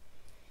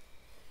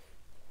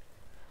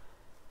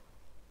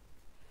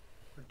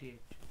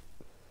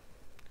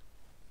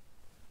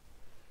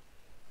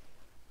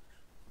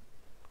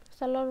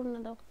 সালোয়ার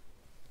ওড়না দাও।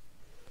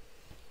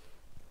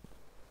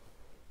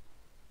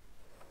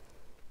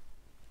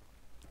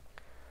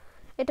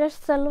 এটার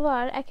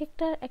সালোয়ার এক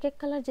একটা এক এক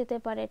কালার যেতে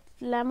পারে,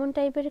 লেমন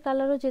টাইপের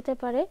কালারও যেতে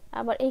পারে,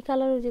 আবার এই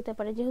কালারও যেতে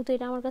পারে, যেহেতু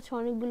এটা আমার কাছে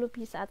অনেকগুলো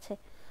পিস আছে।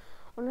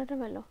 ওনাটা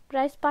মেলো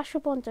প্রাইস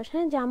 550,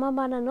 হ্যাঁ জামা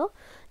বানানো,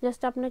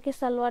 জাস্ট আপনাকে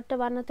সালোয়ারটা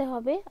বানাতে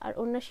হবে, আর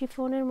ওনা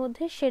শিফনের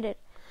মধ্যে শেডের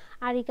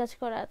আরি কাজ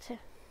করা আছে।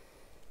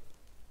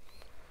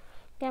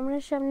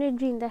 ক্যামেরার সামনে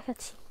গ্রিন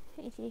দেখাচ্ছি,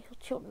 এই যে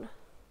হচ্ছে ওনা,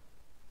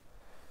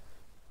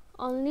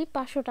 অনলি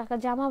 500 টাকা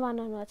জামা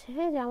বানানো আছে।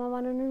 হ্যাঁ জামা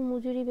বানানোর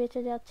মজুরি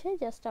বেঁচে যাচ্ছে,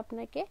 জাস্ট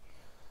আপনাকে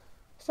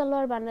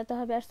সালোয়ার বানাতে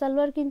হবে। আর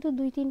সালোয়ার কিন্তু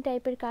 2-3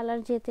 টাইপের কালার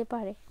যেতে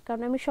পারে,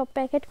 কারণ আমি সব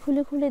প্যাকেট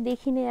খুলে খুলে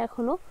দেখিনি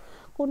এখনো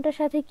কোনটার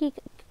সাথে কি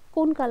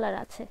কোন কালার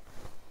আছে।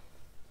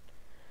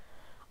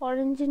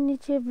 অরেঞ্জের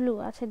নিচে ব্লু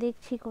আছে,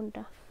 দেখছি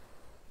কোনটা।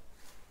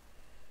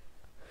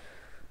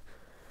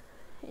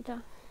 এটা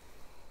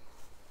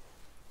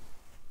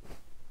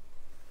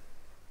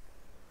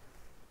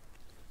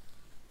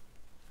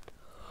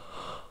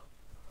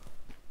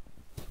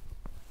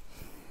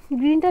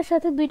গ্রিনটার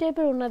সাথে 2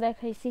 টাইপের ওড়না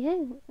দেখাইছি, হ্যাঁ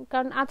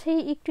কারণ আছেই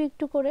একটু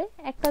একটু করে,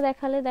 একটা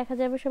দেখালে দেখা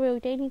যাবে সবাই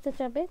ওইটাই নিতে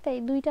চাবে, তাই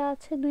 2টা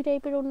আছে, 2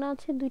 টাইপের ওড়না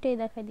আছে, 2টাই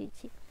দেখা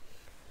দিচ্ছি।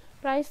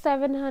 প্রাইস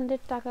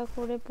 700 টাকা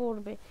করে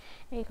পড়বে।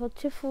 এই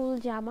হচ্ছে ফুল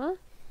জামা,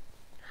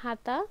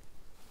 হাতা,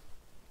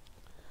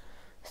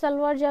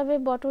 সালোয়ার যাবে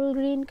বটল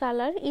গ্রিন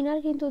কালার, ইনার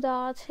কিন্তু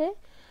দেওয়া আছে,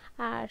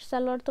 আর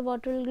সালোয়ার তো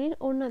বটল গ্রিন।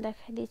 ওড়না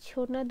দেখাই দিচ্ছি,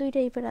 ওড়না 2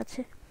 টাইপের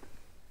আছে।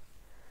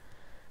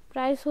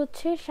 প্রাইস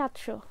হচ্ছে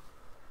 700,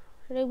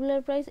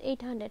 রেগুলার প্রাইস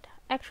 800,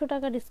 100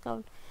 টাকা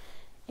ডিসকাউন্ট।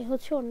 এ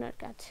হচ্ছে ওড়নার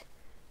কাজ।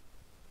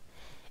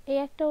 এই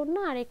একটা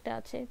ওড়না, আরেকটা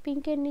আছে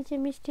পিঙ্কের নিচে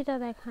মিষ্টিটা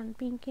দেখান,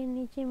 পিঙ্কের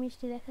নিচে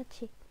মিষ্টি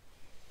দেখাচ্ছি।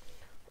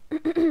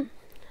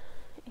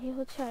 এই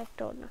হচ্ছে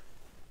আরেকটা ওড়না,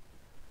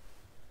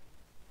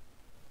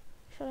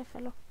 সরাই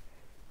ফেলো।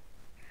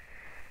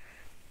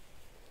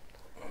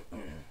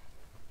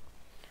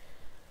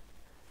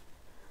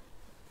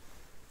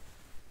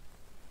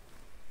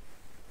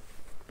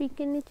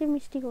 পিঙ্কের নিচে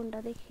মিষ্টি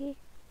কোনটা দেখি?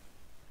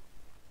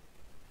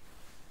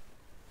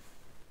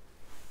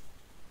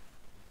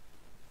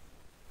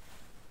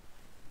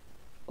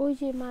 ওই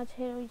যে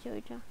মাঝের ওই যে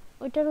ওইটা,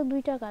 ওইটারও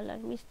 2টা কালার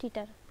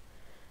মিষ্টিটার।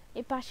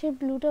 এই পাশের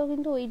ব্লুটাও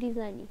কিন্তু ওই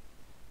ডিজাইনই।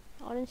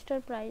 অরেঞ্জটার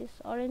প্রাইস,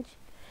 অরেঞ্জ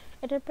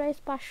এটার প্রাইস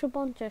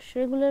 550,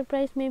 রেগুলার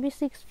প্রাইস মেবি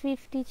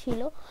 650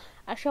 ছিল,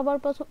 আর সবার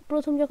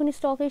প্রথম যখন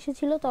স্টক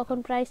এসেছিল তখন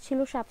প্রাইস ছিল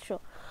 700।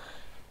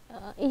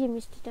 এই যে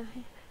মিষ্টিটা,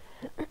 হ্যাঁ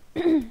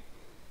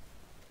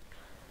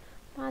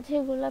মাঝে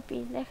গোলাপি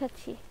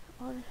দেখাচ্ছি,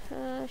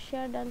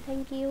 share done,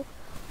 thank you.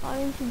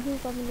 Orange blue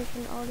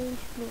combination, orange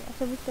blue,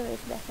 আচ্ছা বুঝতে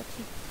পেরেছি,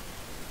 দেখাচ্ছি।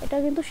 এটা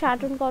কিন্তু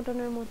শার্টন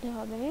কটনের মধ্যে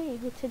হবে, হ্যাঁ এই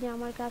হচ্ছে যে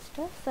আমার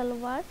কাজটা।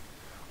 সালোয়ার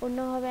অন্য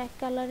হবে এক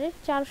কালারের,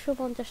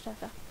 450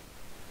 টাকা,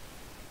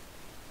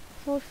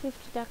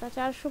 450 টাকা,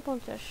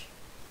 450।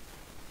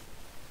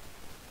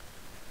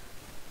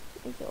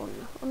 এই যে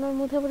ওড়না, ওনার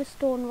মধ্যে আবার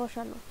স্টোন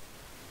বসানো,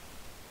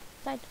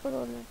 সাইড করে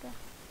ওড়নাটা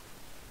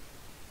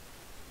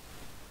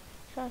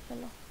সরা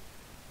ফেলো।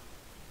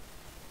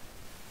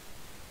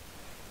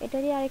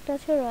 এটারই আরেকটা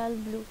আছে রয়্যাল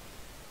ব্লু।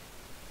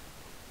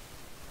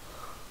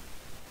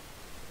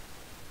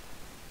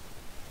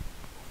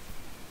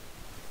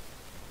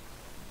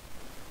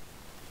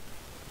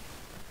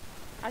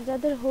 আর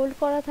যাদের হোল্ড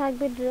করা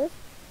থাকবে ড্রেস,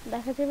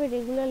 দেখা যাবে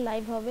রেগুলার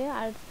লাইভ হবে।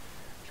 আর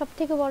সব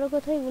থেকে বড়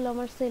কথা, এগুলো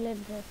আমার সেলের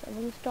ড্রেস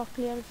এবং স্টক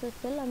ক্লিয়ারেন্সের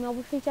সেল। আমি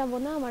অবশ্যই চাবো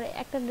না আমার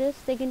একটা ড্রেস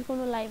সেকেন্ড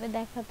কোনো লাইভে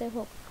দেখাতে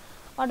হোক।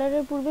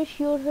 অর্ডারের পূর্বে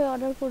শিওর হয়ে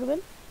অর্ডার করবেন,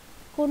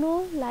 কোনো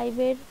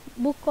লাইভের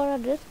বুক করা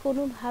ড্রেস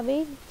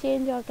কোনোভাবেই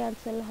চেঞ্জ অর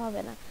ক্যান্সেল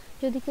হবে না।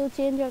 যদি কেউ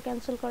চেঞ্জ অর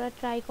ক্যান্সেল করার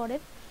ট্রাই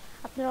করেন,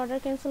 আপনার অর্ডার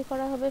ক্যান্সেল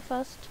করা হবে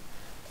ফার্স্ট।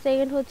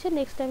 সেকেন্ড হচ্ছে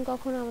নেক্সট টাইম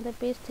কখনো আমাদের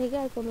পেজ থেকে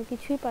আর কোনো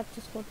কিছুই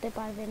পারচেস করতে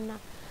পারবেন না।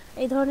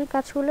 এই ধরনের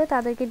কাজ করলে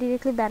তাদেরকে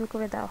ডিরেক্টলি ব্যান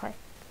করে দেওয়া হয়।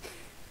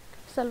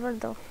 সালোয়ার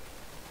দাও।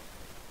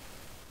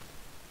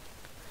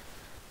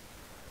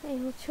 এই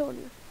হচ্ছে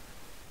ওড়না,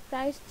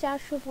 প্রাইস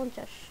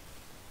 450,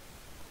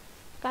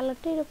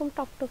 কালারটা এরকম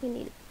টকটকে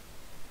নীল।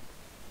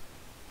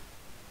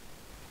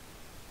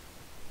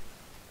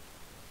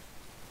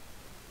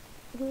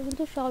 এগুলো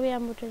কিন্তু সবই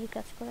এমব্রয়ডারি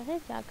কাজ করা,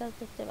 হ্যাঁ যা কাজ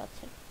দেখতে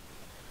পাচ্ছেন।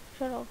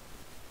 সরাও,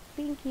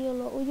 পিঙ্ক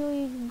ইয়েলো, ওই যে ওই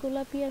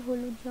গোলাপি আর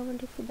হলুদ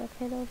জামাটা একটু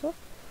দেখাই দাও তো।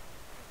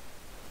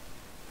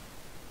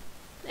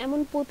 এমন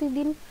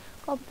প্রতিদিন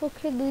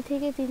কমপক্ষে 2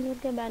 থেকে 3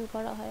 জনকে ব্যান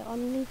করা হয়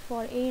অনলি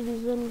ফর এই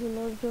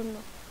রিজনগুলোর জন্য।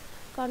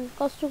 কারণ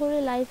কষ্ট করে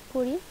লাইভ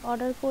করি,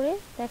 অর্ডার করে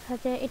দেখা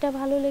যায় এটা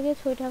ভালো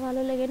লেগেছে ওইটা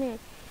ভালো লেগে নেই,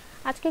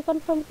 আজকে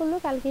কনফার্ম করলো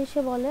কালকে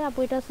এসে বলে আপু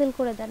এটা সেল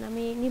করে দেন,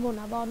 আমি নিব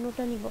না বা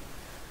অন্যটা নিব।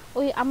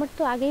 ওই আমার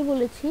তো আগেই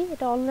বলেছি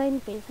এটা অনলাইন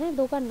পেজ, হ্যাঁ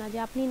দোকান না যে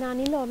আপনি না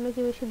নিলে অন্য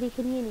কেউ এসে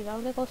দেখে নিয়ে নিবে,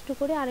 আমাকে কষ্ট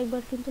করে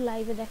আরেকবার কিন্তু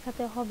লাইভে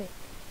দেখাতে হবে।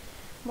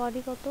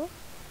 বডি কত?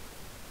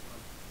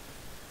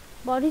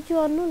 বডি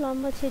 54,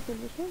 লম্বা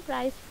 46,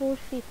 প্রাইস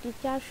 450,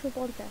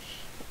 450।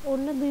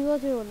 ওড়না 2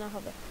 গজের ওড়না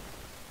হবে।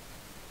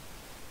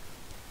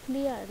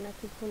 ক্লিয়ার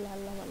নাকি ফুল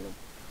আল্লাহ মালুম।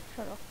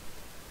 সরো,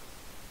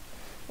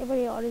 এবার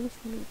এই অরেঞ্জ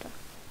ব্লুটা,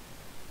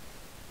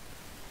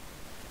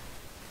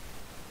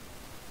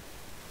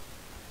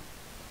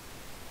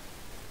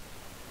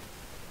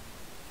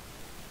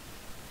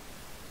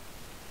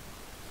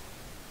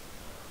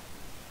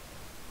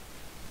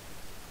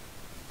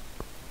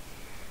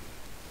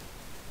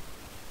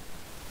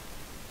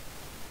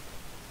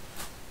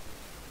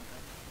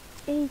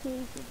 এই যে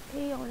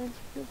এই অরেঞ্জ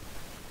ব্লু।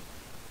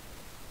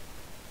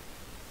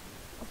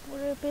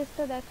 উপরের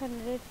পেজটা দেখান,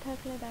 রেড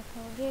থাকলে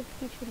দেখাও। রেড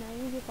কিছু নাই,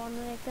 এই যে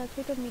কর্নার একটা আছে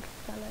এটা মিক্স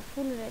কালার,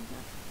 ফুল রেড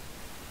না।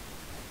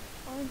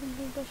 অরেঞ্জ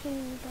ব্লু পাশে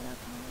নীলটা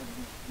রাখা,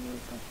 নীল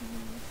পাশে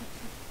নীল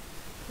আছে।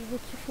 এই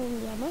হচ্ছে ফুল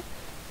জামা,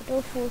 এটাও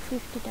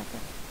 450 টাকা।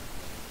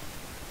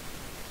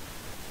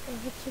 এই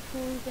হচ্ছে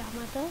ফুল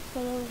জামাটা,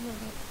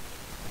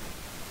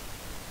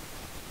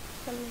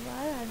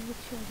 সালোয়ার আর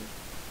হচ্ছে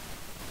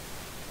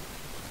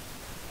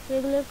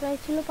রেগুলার প্রাইস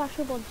ছিল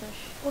 550,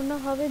 ওড়না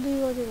হবে 2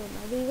 গজের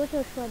ওড়না, 2 গজ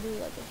ও 2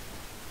 গজে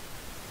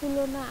ফুল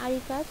ওড়না আড়ি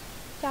কাজ,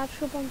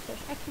 450,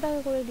 100 টাকা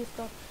করে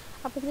ডিসকাউন্ট।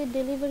 আপনাদের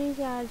ডেলিভারি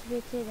চার্জ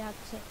বেঁচে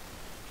যাচ্ছে।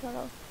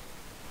 চলো,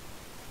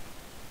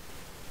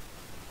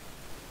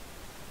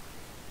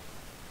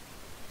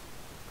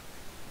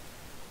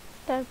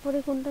 তারপরে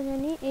কোনটা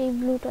জানি, এই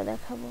ব্লুটা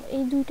দেখাবো।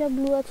 এই দুইটা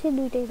ব্লু আছে,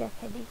 দুইটাই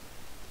দেখাই দিই।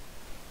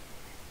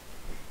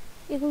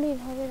 এগুলো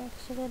এইভাবে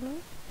রাখছে কেন?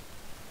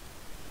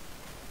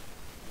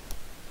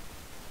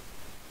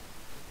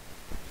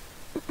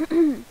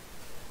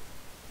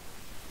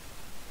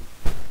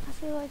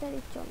 আজকে কয়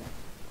তারিখ চলে?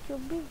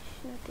 24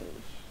 না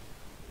 23?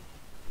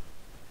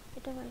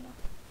 এটা ভালো।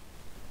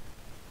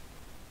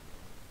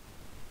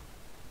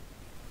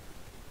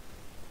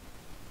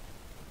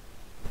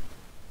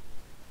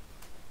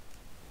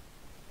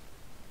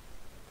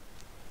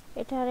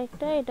 এটা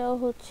আরেকটা, এটাও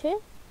হচ্ছে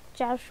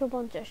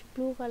 450,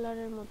 ব্লু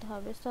কালারের মধ্যে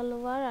হবে,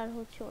 সালোয়ার আর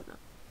হচ্ছে ওনা।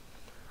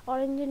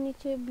 অরেঞ্জের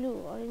নিচে ব্লু,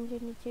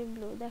 অরেঞ্জের নিচে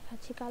ব্লু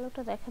দেখাচ্ছি,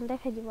 কালোটা দেখেন,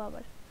 দেখাই দিব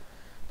আবার।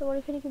 তোমার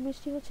এখানে কি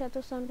বৃষ্টি হচ্ছে? এত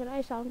সাউন্ড কেন?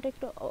 এই সাউন্ডটা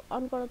একটু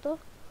অন করো তো।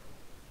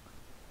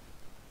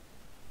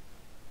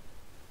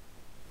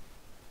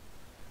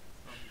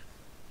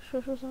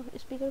 শ্বশুর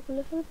স্পিকার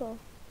খুলে ফেলবো?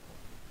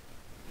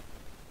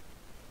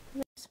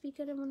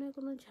 স্পিকারে মনে হয়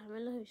কোনো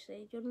ঝামেলা হয়েছে,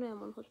 এই জন্য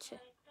এমন হচ্ছে।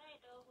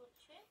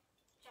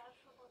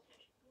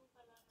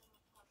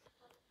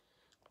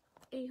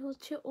 এই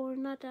হচ্ছে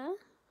ওড়নাটা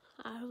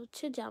আর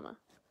হচ্ছে জামা,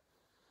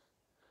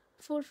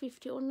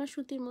 450, ওড়না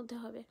সুতির মধ্যে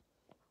হবে।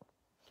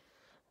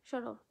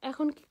 সরো,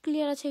 এখন কি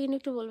ক্লিয়ার আছে কিনা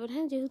একটু বলবেন,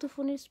 হ্যাঁ যেহেতু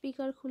ফোনের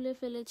স্পিকার খুলে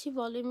ফেলেছি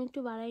ভলিউম একটু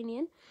বাড়াই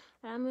নিন,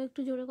 আর আমি একটু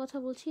জোরে কথা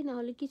বলছি, না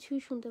হলে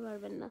কিছুই শুনতে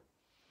পারবেন না।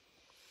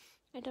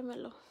 এটা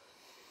মেলো,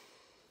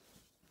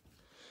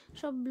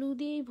 সব ব্লু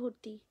দিয়েই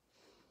ভর্তি।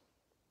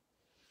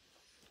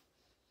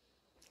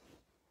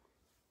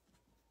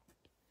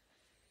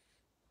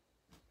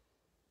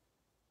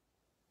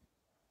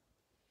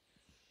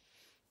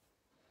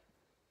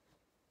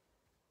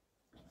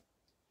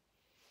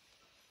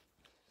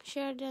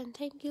 শেয়ার দেন,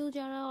 থ্যাংক ইউ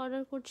যারা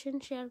অর্ডার করছেন,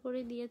 শেয়ার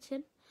করে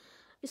দিয়েছেন।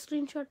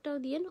 স্ক্রিনশটটাও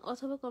দিয়েন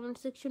অথবা কমেন্ট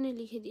সেকশনে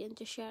লিখে দিয়েন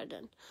যে শেয়ার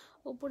দেন।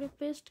 ওপরে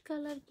পেস্ট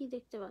কালার কি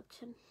দেখতে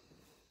পাচ্ছেন,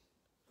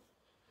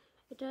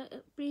 এটা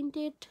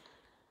প্রিন্টেড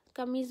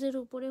কামিজের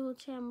উপরে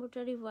হচ্ছে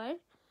এমব্রয়ডারি ওয়ার,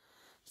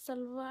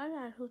 সালোয়ার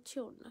আর হচ্ছে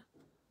ওড়না।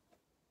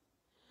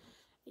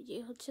 এই যে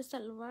হচ্ছে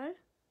সালোয়ার,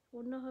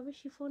 ওড়না হবে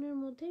শিফনের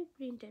মধ্যে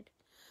প্রিন্টেড,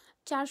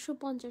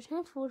 450,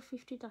 হ্যাঁ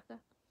 450 টাকা।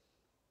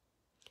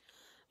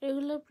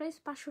 রেগুলার প্রাইস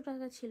 500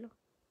 টাকা ছিল।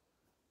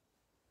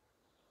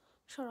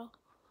 সরাও,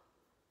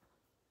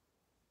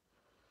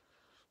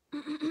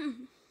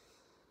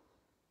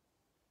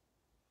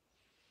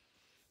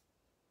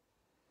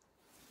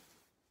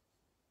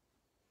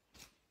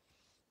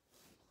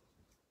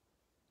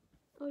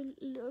 ওই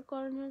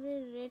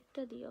কর্নারের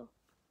রেডটা দিও।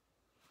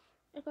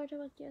 এর কয়টা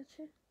বাকি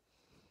আছে?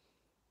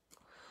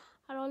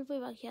 আর অল্পই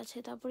বাকি আছে,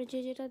 তারপরে যে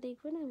যেটা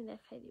দেখবেন আমি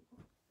দেখাই দিব।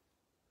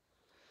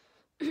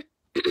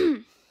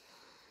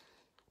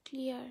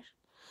 ক্লিয়ার?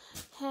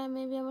 হ্যাঁ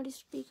মেবি আমার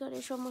স্পিকারে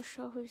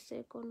সমস্যা হয়েছে,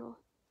 কোনো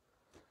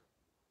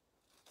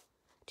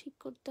ঠিক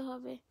করতে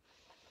হবে।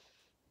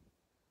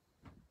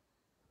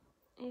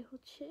 এই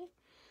হচ্ছে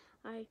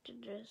আরেকটা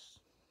ড্রেস,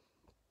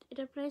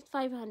 এটার প্রাইস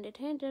 500।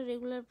 হ্যাঁ, এটার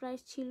রেগুলার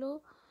প্রাইস ছিল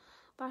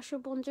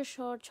 550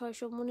 শর্ট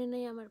 600, মনে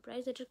নেই আমার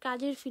প্রাইস। এটার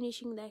কাজের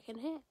ফিনিশিং দেখেন,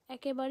 হ্যাঁ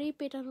একেবারেই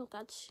পেটানো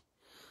কাজ,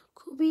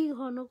 খুবই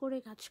ঘন করে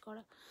কাজ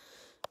করা।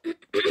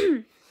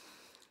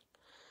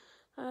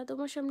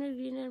 তোমার সামনে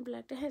গ্রিন আর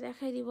ব্ল্যাকটা হ্যাঁ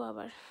দেখাই দিব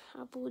আবার।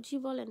 আপু জি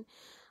বলেন।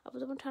 আপু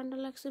তোমার ঠান্ডা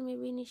লাগছে,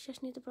 মেবি নিঃশ্বাস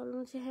নিতে প্রবলেম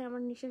হচ্ছে। হ্যাঁ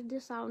আমার নিঃশ্বাস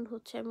দিয়ে সাউন্ড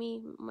হচ্ছে, আমি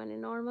মানে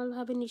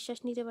নর্মালভাবে নিঃশ্বাস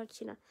নিতে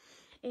পারছি না।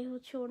 এই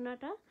হচ্ছে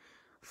ওড়নাটা,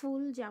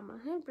 ফুল জামা,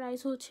 হ্যাঁ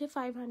প্রাইস হচ্ছে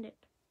 500।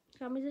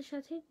 কামিজের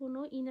সাথে কোনো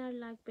ইনার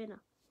লাগবে না।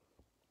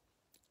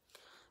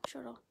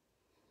 সরো,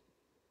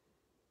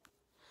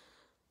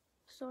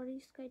 সরি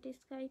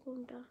স্কাই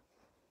কোনটা?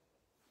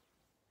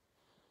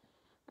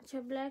 আচ্ছা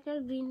ব্ল্যাক আর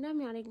গ্রিনটা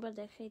আমি আরেকবার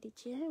দেখাই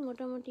দিচ্ছি। হ্যাঁ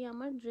মোটামুটি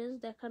আমার ড্রেস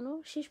দেখানো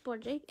শেষ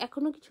পর্যায়ে,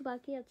 এখনও কিছু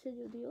বাকি আছে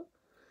যদিও,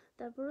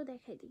 তারপরেও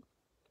দেখাই দিই।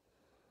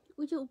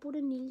 ওই যে উপরে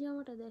নীল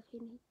জামাটা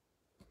দেখাইনি,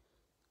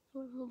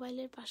 ওর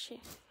মোবাইলের পাশে,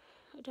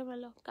 এটা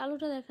ভালো।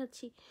 কালোটা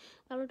দেখাচ্ছি,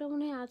 কালোটা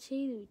মনে হয়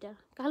আছেই দুইটা,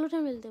 কালোটা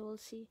মেলতে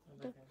বলছি।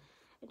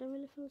 এটা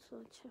মেলে ফেলছো?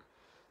 আচ্ছা,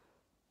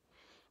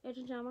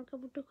 এটা জামার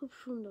কাপড়টা খুব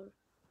সুন্দর,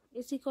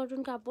 এসি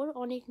কটন কাপড়,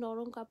 অনেক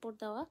নরম কাপড়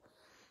দেওয়া।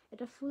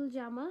 এটা ফুল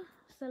জামা,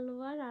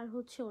 সালোয়ার আর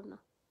হচ্ছে ওড়না।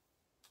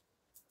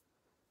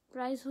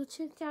 প্রাইস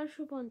হচ্ছে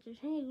 450।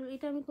 হ্যাঁ এগুলো,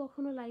 এটা আমি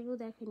কখনো লাইভেও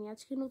দেখাইনি,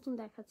 আজকে নতুন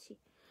দেখাচ্ছি।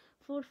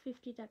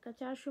 450 টাকা,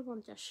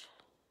 450।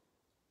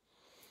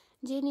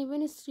 যে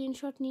নেবেন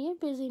স্ক্রিনশট নিয়ে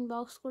পেজ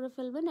ইনবক্স করে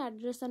ফেলবেন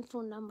অ্যাড্রেস অ্যান্ড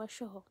ফোন নাম্বার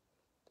সহ।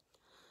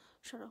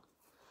 সরো,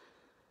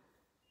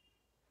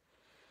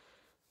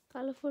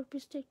 কালো 4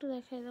 পিসটা একটু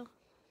দেখাই দাও।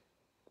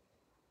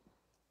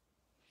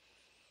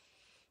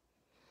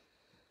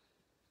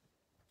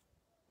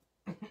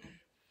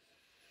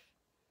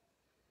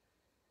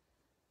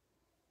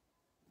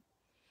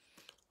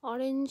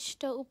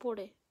 অরেঞ্জটা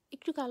উপরে,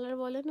 একটু কালার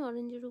বলেন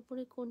অরেঞ্জের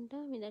উপরে কোনটা,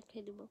 আমি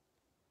দেখাই দিব।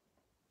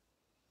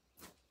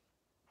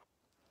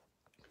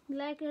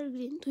 ব্ল্যাক আর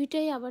গ্রিন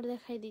দুইটাই আবার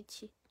দেখাই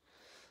দিচ্ছি।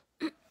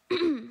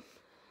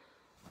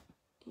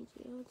 এই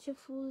যে হচ্ছে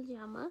ফুল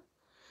জামা,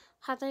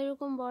 হাতায়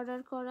এরকম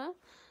বর্ডার করা,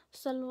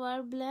 সালোয়ার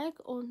ব্ল্যাক,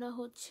 ওড়না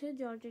হচ্ছে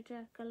জর্জেটের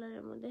এক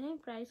কালারের মধ্যে। হ্যাঁ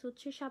প্রাইস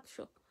হচ্ছে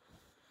 700।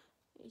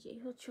 এই যে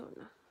হচ্ছে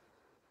ওড়না,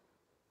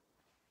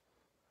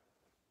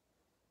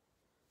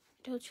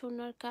 এটা হচ্ছে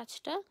ওড়নার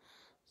কাজটা।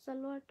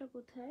 সালোয়ারটা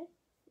কোথায়?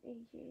 এই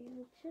যে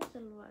হচ্ছে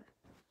সালোয়ার,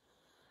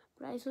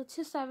 প্রাইস হচ্ছে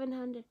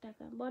 700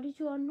 টাকা। বডি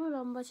 54,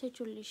 লম্বা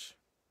 46।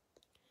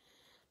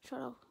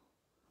 সরাও,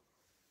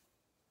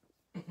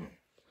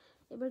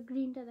 এবার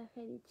গ্রিনটা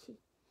দেখাই দিচ্ছি।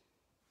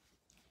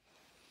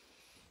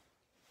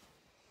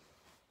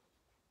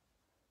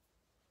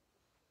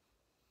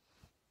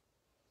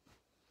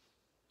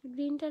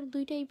 গ্রিনটার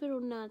দুই টাইপের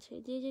ওড়না আছে,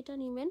 যে যেটা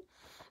নেবেন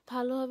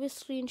ভালোভাবে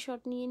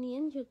স্ক্রিনশট নিয়ে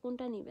নিন যে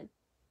কোনটা নেবেন।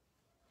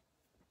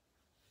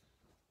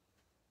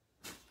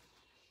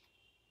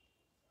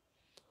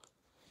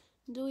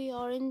 দুই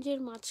অরেঞ্জের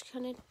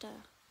মাঝখানেরটা,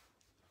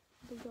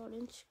 দুই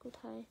অরেঞ্জ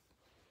কোথায়?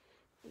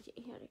 এই যে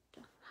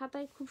আরেকটা,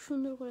 হাতায় খুব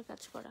সুন্দর করে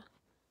কাজ করা।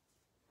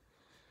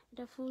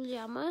 এটা ফুল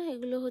জামা,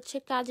 এগুলো হচ্ছে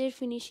কাজের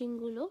ফিনিশিং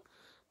গুলো,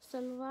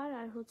 সালোয়ার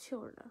আর হচ্ছে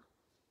ওড়না।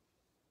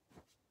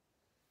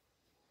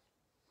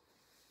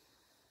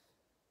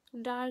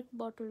 Dark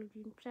bottle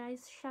green,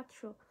 price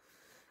 700,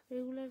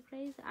 regular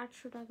price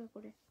 800 টাকা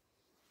করে।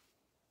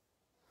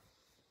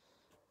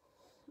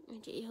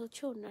 এই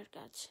হচ্ছে ওড়নার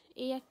কাজ,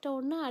 এই একটা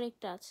ওড়না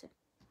আরেকটা আছে।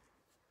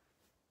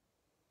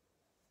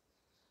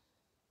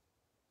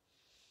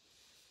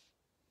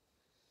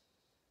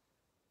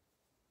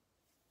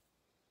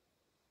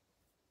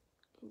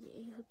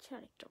 এই হচ্ছে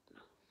আরেকটা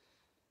ওড়না।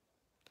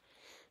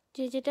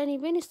 যে যেটা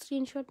নেবেন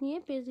স্ক্রিনশট নিয়ে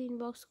পেজ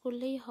ইনবক্স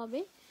করলেই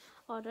হবে,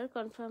 অর্ডার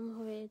কনফার্ম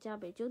হয়ে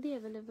যাবে যদি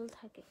অ্যাভেলেবেল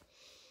থাকে।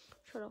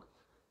 সরো,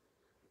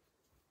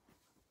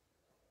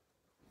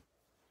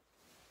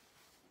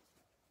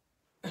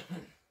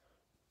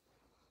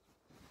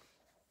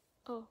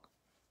 ও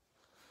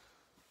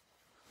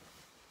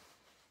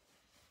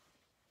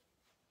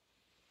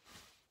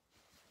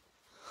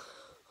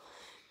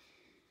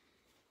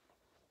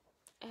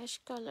অ্যাশ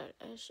কালার,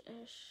 অ্যাশ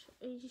অ্যাশ,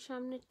 এই যে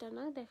সামনেরটা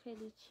না, দেখাই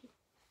দিচ্ছি।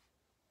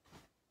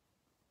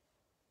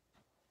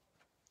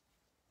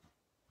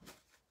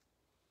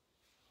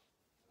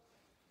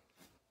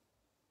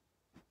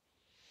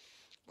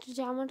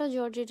 জামাটা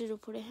জর্জেটের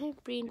উপরে, হ্যাঁ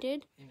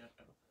প্রিন্টেড।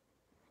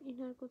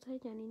 ইনার কোথায়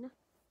জানি না,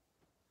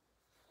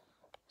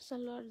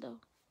 সালোয়ার দাও।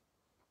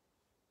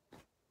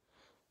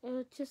 এ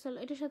হচ্ছে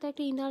সালোয়ার, এটার সাথে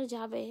একটা ইনার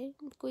যাবে,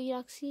 কই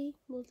রাখছি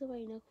বলতে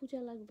পারি না, খুঁজা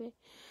লাগবে।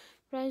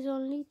 Price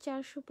only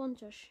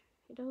 450।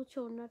 এটা হচ্ছে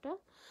ওড়নাটা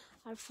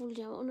আর ফুল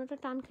জামা। ওড়নাটা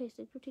টান খাইছে,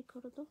 একটু ঠিক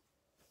করো তো।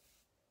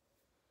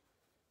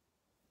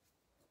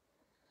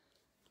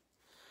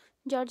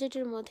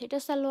 জর্জেটের মধ্যে, এটা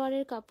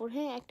সালোয়ারের কাপড়,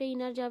 হ্যাঁ একটা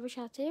ইনার যাবে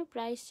সাথে,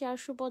 প্রাইস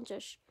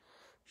 450।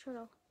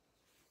 সরাও,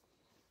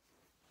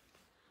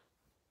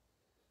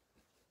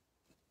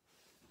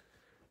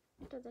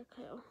 এটা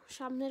দেখাও,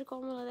 সামনের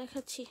কমলা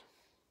দেখাচ্ছি।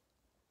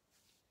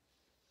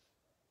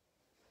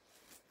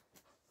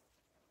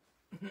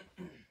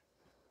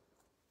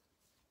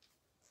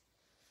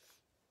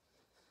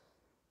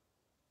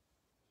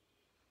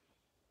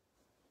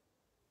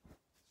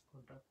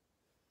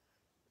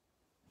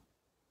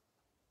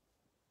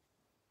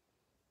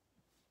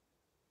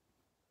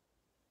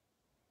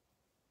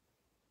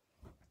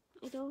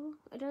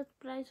 এটার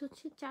প্রাইস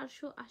হচ্ছে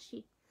 480।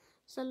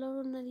 সালোয়ার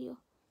ওড়না দিও,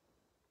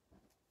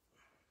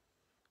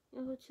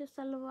 হচ্ছে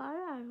সালোয়ার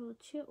আর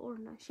হচ্ছে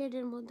ওড়না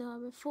শেডের মধ্যে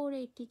হবে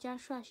 480,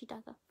 480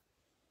 টাকা।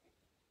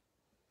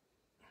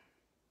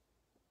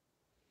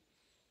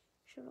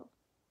 সরো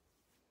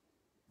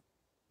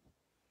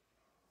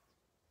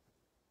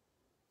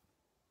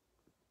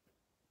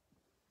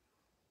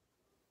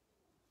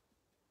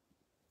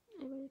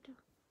এবার এটা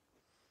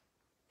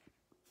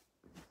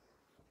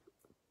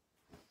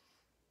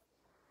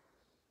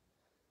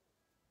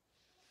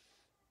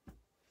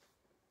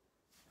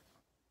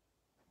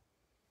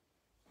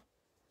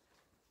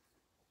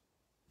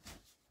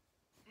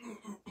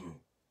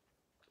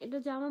এটা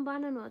জামা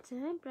বানানো আছে,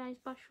 হ্যাঁ, প্রাইস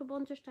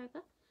 550 টাকা।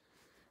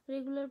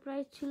 রেগুলার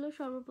প্রাইস ছিল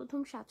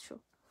সর্বপ্রথম 700।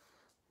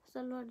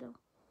 সালোয়ার দাও,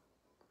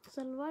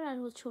 সালোয়ার আর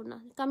হচ্ছে ওড়না।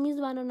 কামিজ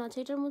বানানো আছে,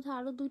 এটার মধ্যে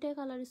আরও 2টা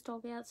কালার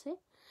স্টকে আছে।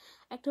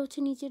 একটা হচ্ছে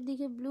নিচের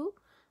দিকে ব্লু,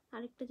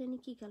 আরেকটা জানি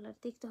কি কালার,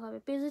 দেখতে হবে।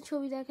 পেজের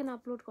ছবি দেখেন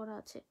আপলোড করা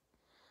আছে।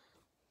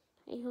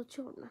 এই হচ্ছে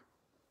ওড়না।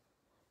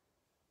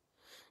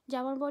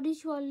 জামার বডি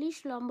 44,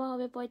 লম্বা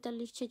হবে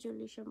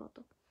 45-46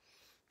 মতো।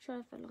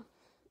 সরাই ফেলো।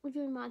 ওই যে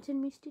ওই মাঝের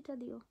মিষ্টিটা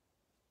দিও,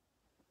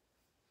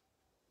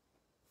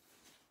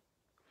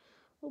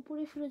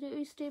 উপরে ফিরে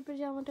ওই স্টেপের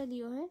জামাটা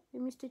দিও, হ্যাঁ, এই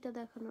মিষ্টিটা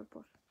দেখানোর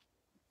পর।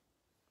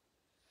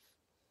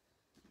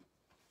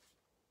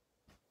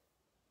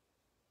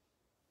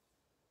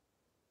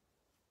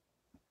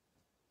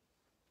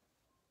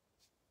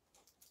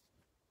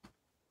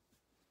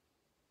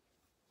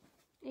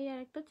 এই আর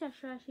একটা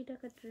 480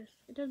 টাকার ড্রেস,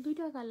 এটার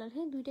 2টা কালার,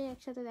 হ্যাঁ, 2টাই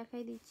একসাথে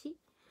দেখাই দিচ্ছি।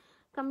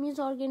 কামিজ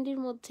অর্গেন্ডির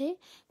মধ্যে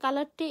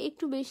কালারটা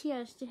একটু বেশি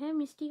আসছে, হ্যাঁ,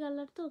 মিষ্টি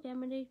কালার তো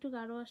ক্যামেরায় একটু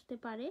গাঢ় আসতে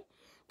পারে,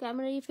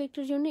 ক্যামেরা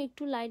ইফেক্টের জন্য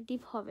একটু লাইট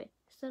ডিপ হবে।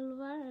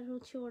 সালোয়ার আর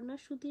হচ্ছে ওড়না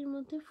সুতির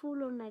মধ্যে ফুল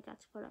ওড়নায়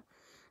কাজ করা,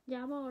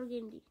 জামা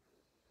অর্গেন্ডি।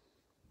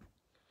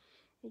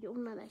 এই যে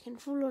ওড়না দেখেন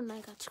ফুল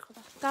ওড়নায় কাজ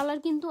করা। কালার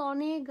কিন্তু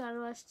অনেক গাঢ়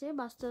আসছে,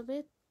 বাস্তবে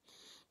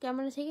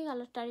ক্যামেরা থেকে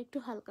কালারটা আর একটু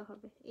হালকা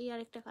হবে। এই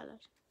আরেকটা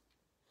কালার,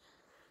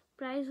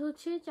 প্রাইস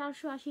হচ্ছে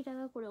 480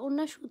 টাকা করে।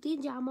 ওড়না সুতি,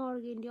 জামা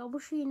অর্গেন্ডি,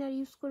 অবশ্যই ইনার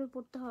ইউজ করে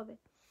পড়তে হবে।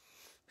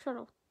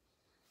 সরো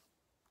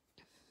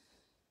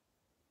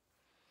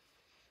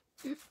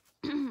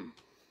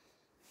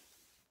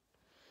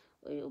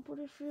ওই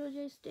উপরে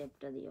ফিরোজের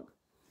স্টেপটা দিও।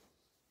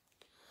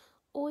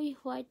 ওই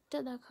হোয়াইটটা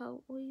দেখাও,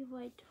 ওই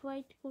হোয়াইট।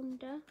 হোয়াইট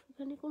কোনটা?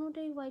 এখানে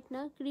কোনোটাই হোয়াইট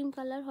না, ক্রিম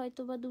কালার,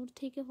 হয়তো বা দূর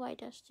থেকে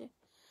হোয়াইট আসছে।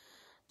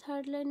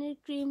 থার্ড লাইনের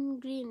ক্রিম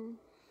গ্রিন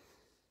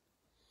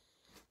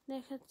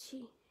দেখাচ্ছি।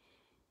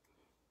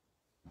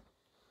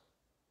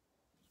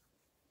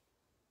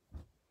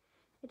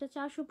 এটা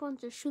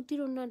 450 সুতির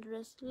ওড়না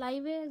ড্রেস।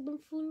 লাইভে একদম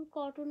ফুল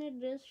কটনের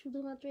ড্রেস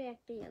শুধুমাত্র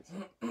একটাই আছে,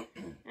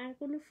 আর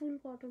কোনো ফুল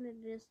কটনের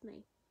ড্রেস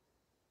নাই।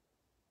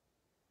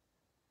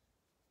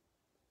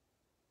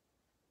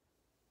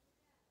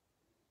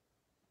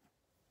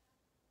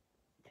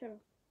 চলো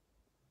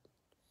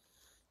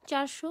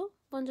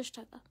 450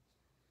 টাকা।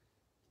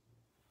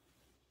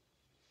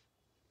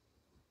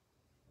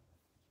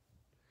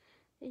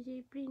 এই যে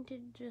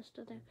প্রিন্টেড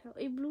ড্রেসটা দেখাও,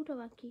 এই ব্লুটা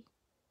বাকি,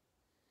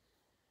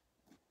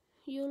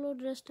 ইয়েলো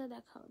ড্রেসটা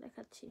দেখাও,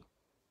 দেখাচ্ছি।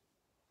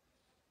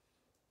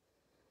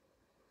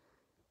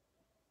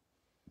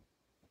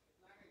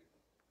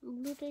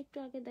 ব্লুটা একটু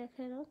আগে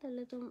দেখায় নাও,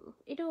 তাহলে তো।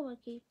 এটাও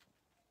বাকি,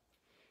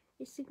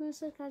 এই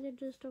সিকোয়েন্সের কাজের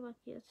ড্রেসটা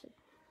বাকি আছে।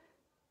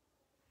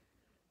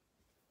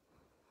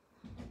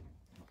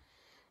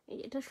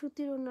 এটা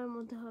সুতির ওড়নার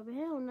মধ্যে হবে,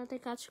 হ্যাঁ, ওড়নাতে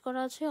কাজ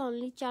করা আছে,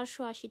 অনলি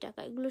 480 টাকা।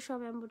 এগুলো সব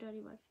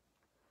এমব্রয়ডারি ওয়ার্ক।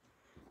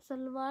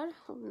 সালোয়ার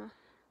ওড়না।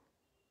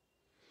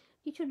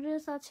 কিছু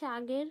ড্রেস আছে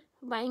আগের,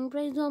 বাইং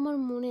প্রাইসও আমার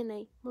মনে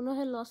নাই, মনে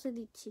হয় লসে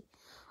দিচ্ছি।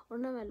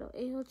 ওড়না মেলো,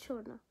 এই হচ্ছে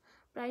ওড়না,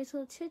 প্রাইস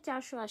হচ্ছে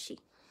 480।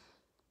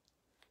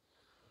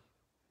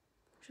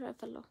 সরাই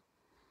ফেলো।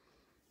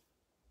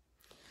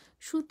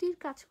 সুতির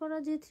কাজ করা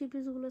যে 3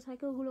 পিসগুলো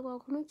থাকে ওগুলো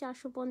কখনোই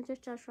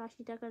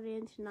 450-480 টাকার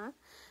রেঞ্জ না,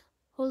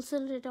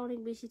 হোলসেল রেটটা অনেক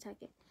বেশি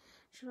থাকে।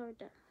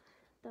 এটা,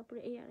 তারপরে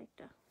এই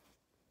আরেকটা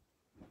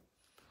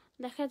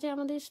দেখা যায়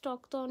আমাদের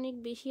স্টক তো অনেক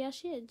বেশি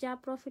আসে, যা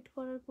প্রফিট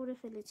করার করে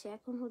ফেলেছে,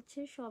 এখন হচ্ছে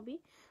সবই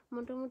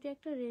মোটামুটি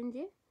একটা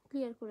রেঞ্জে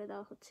ক্লিয়ার করে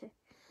দেওয়া হচ্ছে।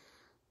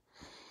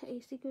 এই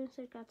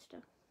সিকোয়েন্সের কাজটা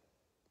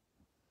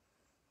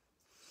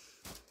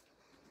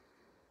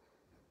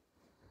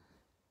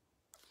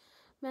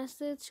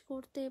মেসেজ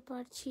করতে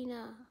পারছি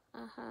না,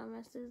 আহা,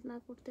 মেসেজ না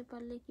করতে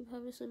পারলে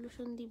কিভাবে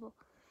সলিউশন দিব।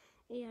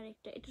 এই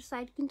আরেকটা, এটার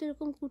সাইড কিন্তু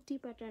এরকম কুর্তি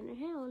প্যাটার্নের,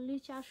 হ্যাঁ, অনলি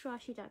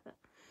 480 টাকা।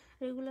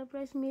 রেগুলার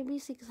প্রাইস মেবি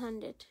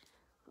 600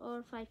 or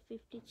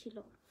 550 ছিল।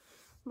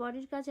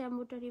 বডির কাজ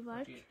embroidery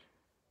work,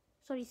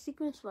 sorry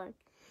sequence work.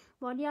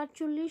 Body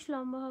 48,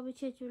 লম্বা হবে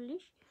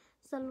 46।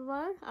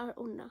 সালোয়ার আর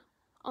ওড়না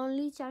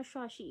অনলি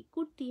 480।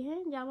 কুর্তি,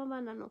 হ্যাঁ, জামা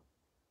বানানো।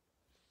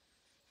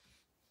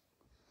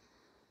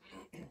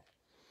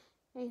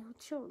 এই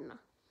হচ্ছে ওড়না,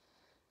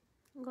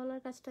 গলার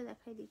কাজটা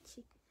দেখাই দিচ্ছি,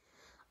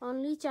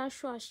 অনলি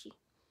 480।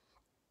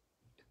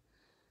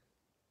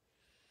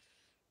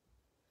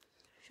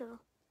 সরো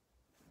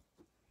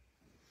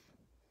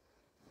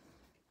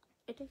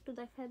এটা একটু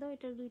দেখায় দাও,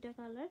 এটার দুইটা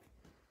কালার।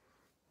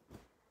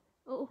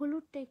 ও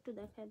হলুদটা একটু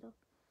দেখায় দাও।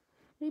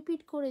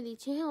 রিপিট করে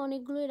দিচ্ছি, হ্যাঁ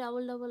অনেকগুলোই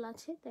ডাবল ডাবল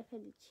আছে,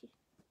 দেখায় দিচ্ছি।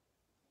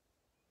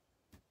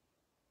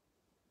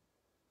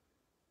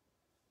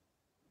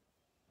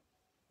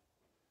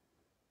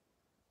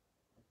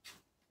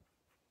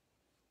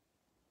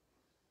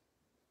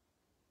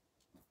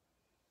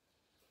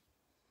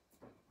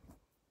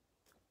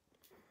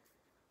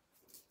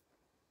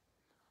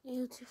 এই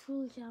হচ্ছে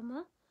ফুল জামা,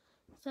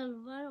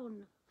 সালোয়ার,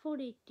 ওড়না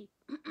 480,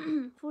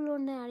 ফুল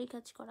ওড়নায় আরি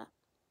কাজ করা।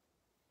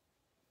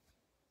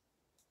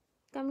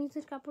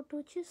 কামিজের কাপড়টা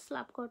হচ্ছে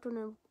স্ল্যাব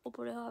কটনের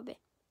উপরে হবে।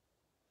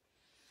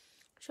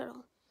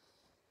 সরাও।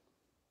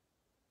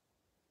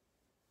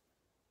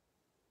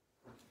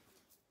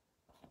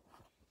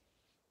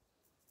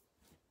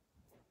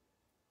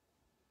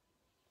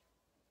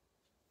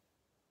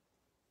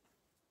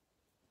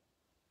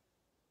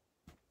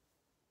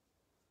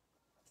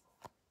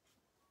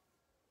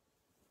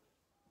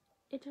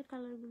 এটার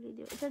কালারগুলি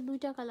দিও, এটার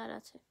দুইটা কালার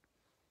আছে।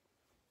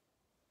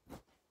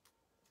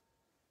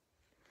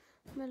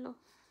 মেলো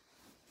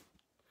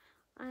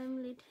আই এম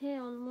লেট। হ্যাঁ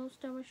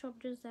অলমোস্ট আমার সব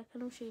ড্রেস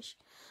দেখানো শেষ।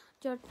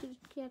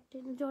 জর্জেট কি একটা,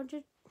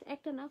 জর্জেট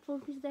একটা না, 4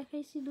 পিস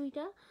দেখাইছি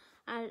দুইটা,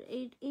 আর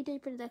এই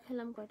টাইপের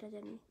দেখালাম কয়টা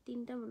জানি,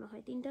 3টা মনে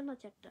হয়, 3টা না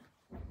 4টা।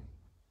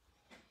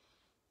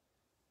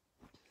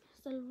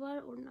 সালোয়ার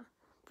ওড়না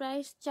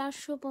প্রাইস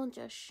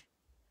 450।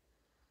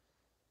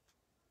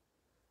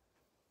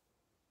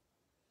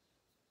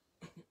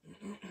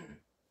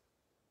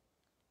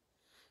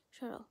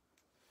 সরাও।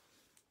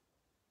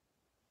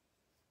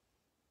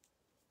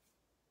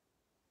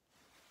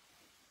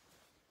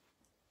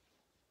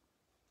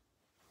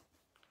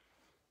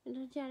 এটা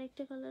হচ্ছে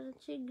আরেকটা কালার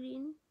আছে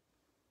গ্রিন।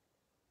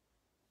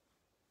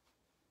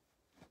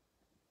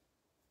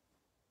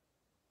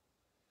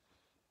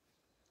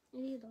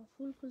 এড়িয়ে দাও,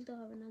 ফুল খুলতে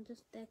হবে না,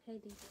 জাস্ট দেখাই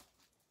দিই।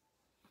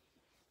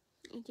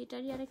 এই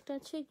যেটারই আরেকটা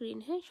আছে গ্রিন।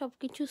 হ্যাঁ সব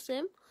কিছু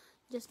সেম,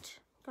 জাস্ট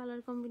কালার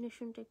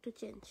কম্বিনেশনটা একটু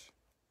চেঞ্জ।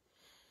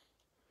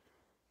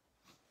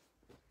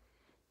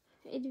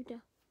 এই দুইটা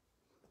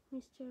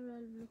মিস্টার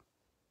রয়্যাল ব্লু,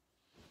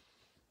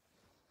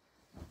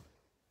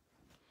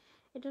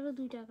 এটারও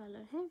দুইটা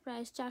কালার। হ্যাঁ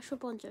প্রাইস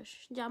 450।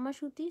 জামা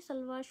সুতি,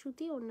 সালোয়ার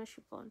সুতি, ওড়না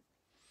শিফন।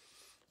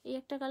 এই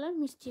একটা কালার,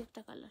 মিষ্টি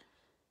একটা কালার,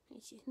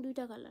 এই যে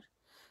দুইটা কালার।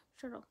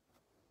 সরাও।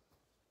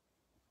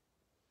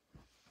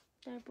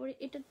 তারপরে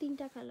এটার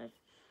 3টা কালার,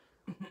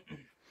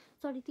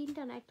 সরি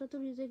 3টা না, একটা তো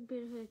রিজেক্ট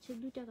বের হয়েছে,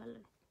 2টা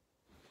কালার।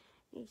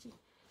 এই যে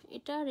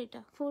এটা আর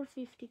এটা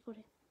 450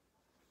 করে।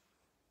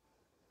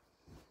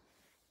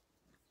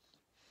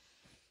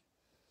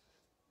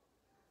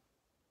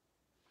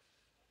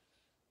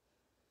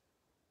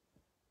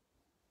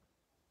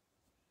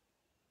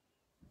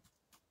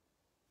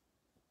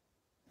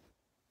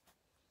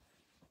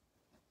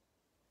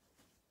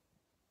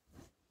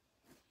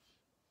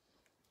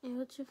 এই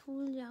হচ্ছে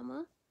ফুল জামা,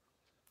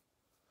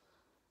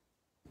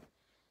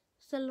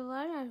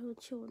 সালোয়ার আর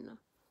হচ্ছে ওড়না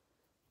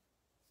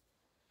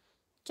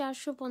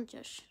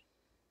 450।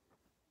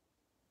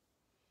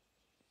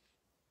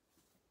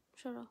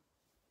 সরাও।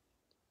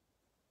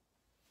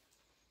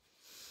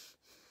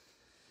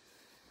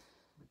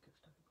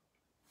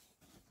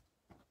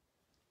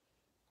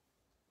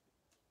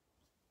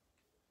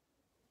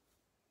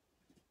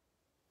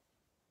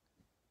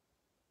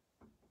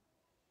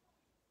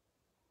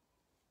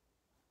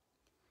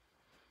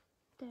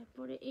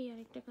 তারপরে এই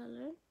আরেকটা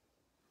কালার।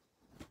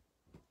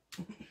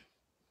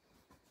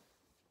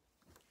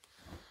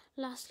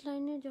 লাস্ট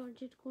লাইনে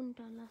জর্জেট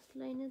কোনটা? লাস্ট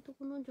লাইনে তো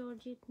কোনো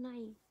জর্জেট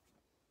নাই।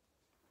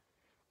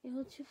 এ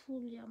হচ্ছে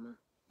ফুল জামা,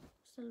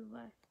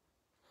 সালোয়ার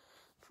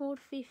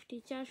 450,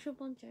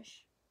 450।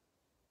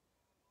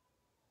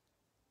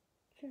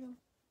 চলো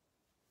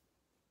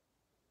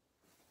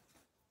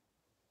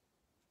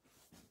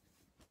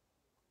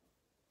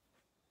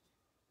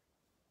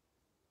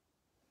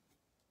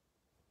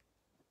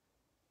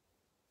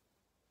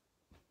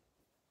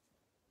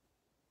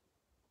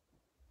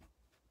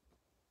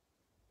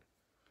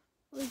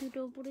ওই দুটো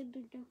উপরের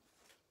দুইটা।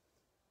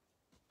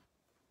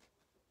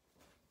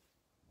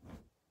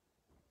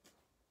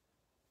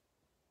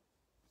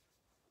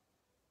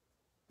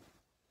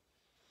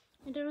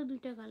 এটারও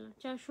দুইটা কালার,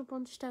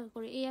 450 টাকা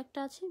করে। এই একটা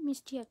আছে,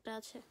 মিষ্টি একটা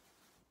আছে।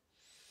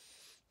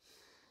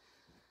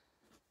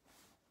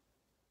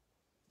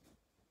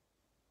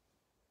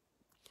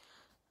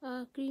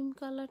 ক্রিম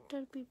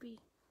কালারটার পিপি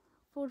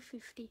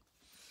 450।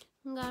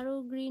 গাঢ়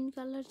গ্রিন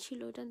কালার ছিল,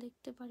 এটা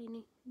দেখতে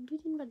পারিনি,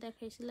 2-3বার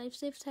দেখাইছি। লাইফ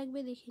সেফ থাকবে,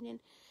 দেখে নেন।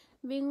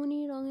 বেগুনি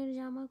রঙের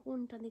জামা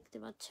কোনটা দেখতে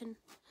পাচ্ছেন?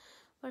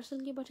 পার্সেল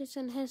কি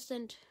পাঠিয়েছেন? হ্যাঁ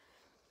সেন্ড।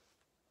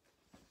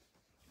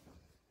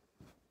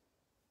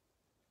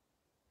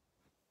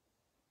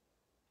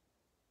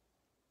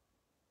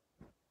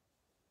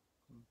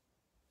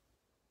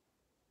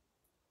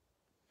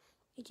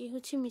 এই যে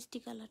হচ্ছে মিষ্টি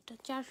কালারটা,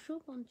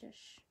 450।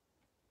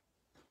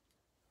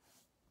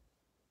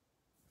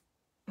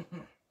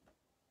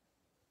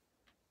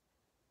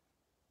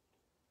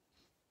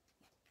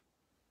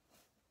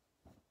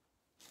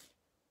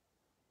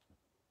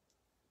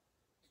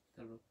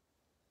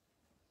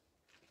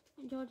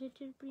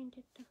 জর্জেটের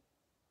প্রিন্টেডটা।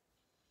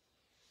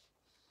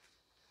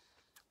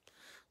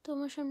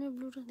 তোমার সামনে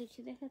ব্লুটা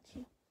দেখাচ্ছি।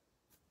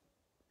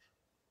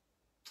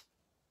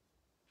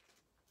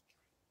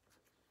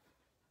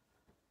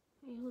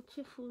 এই হচ্ছে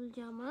ফুল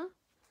জামা,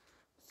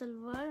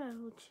 সালোয়ার আর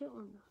হচ্ছে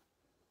ওড়না।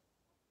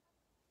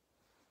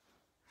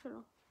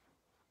 শোনো,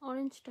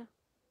 অরেঞ্জটা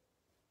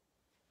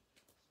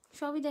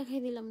সবই দেখাই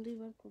দিলাম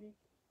দুইবার করে।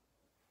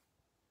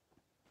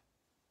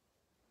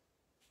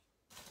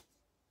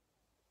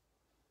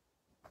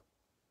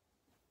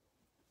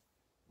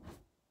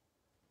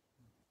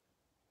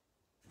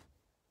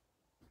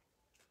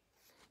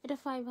 এটা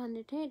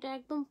 500, হ্যাঁ এটা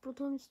একদম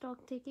প্রথম স্টক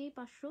থেকেই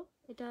 500।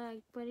 এটা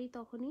একবারেই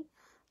তখনই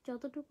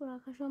যতটুকু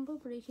রাখা সম্ভব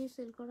রেখে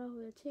সেল করা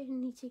হয়েছে, এর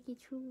নিচে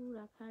কিছু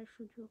রাখার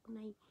সুযোগ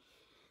নাই।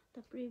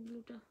 তারপরে এই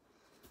ব্লুটা,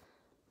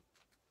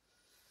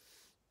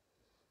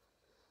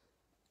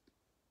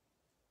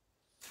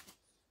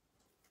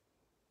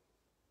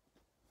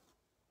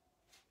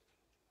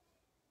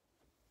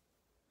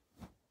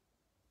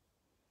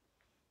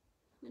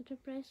 এটার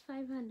প্রাইস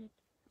 500।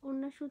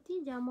 ওড়না সুতি,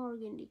 জামা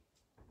অর্গেন্ডি।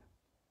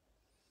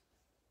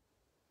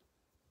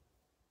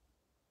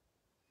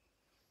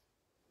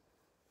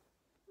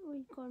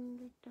 ওই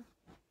কর্নারটা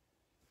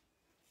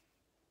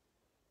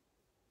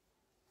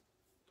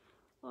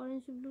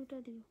অরেঞ্জ ব্লুটা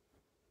দিও।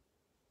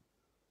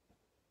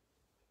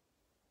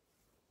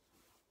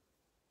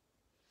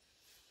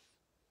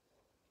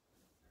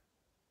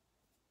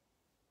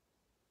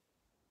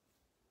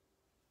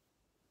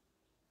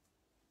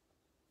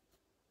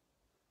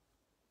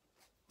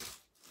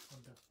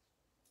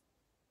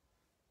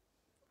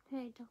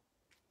 হ্যাঁ এটা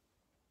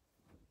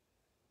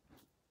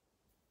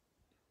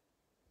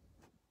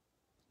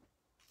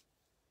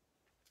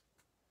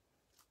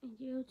এই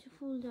যে হচ্ছে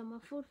ফুল জামা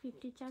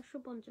 450,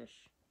 450।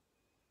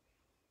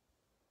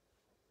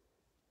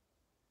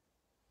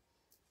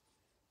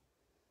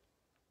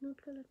 নুট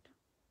কালারটা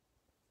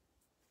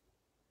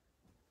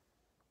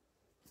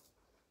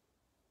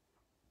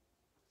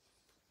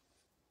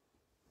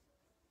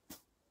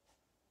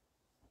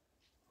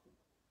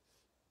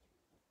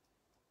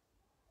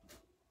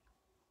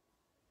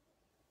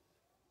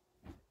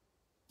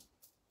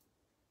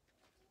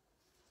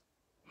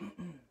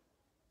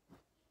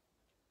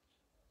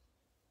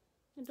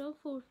এটাও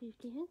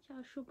 450, হ্যাঁ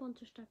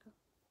 450 টাকা।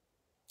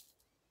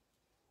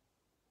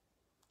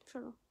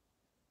 শোনো,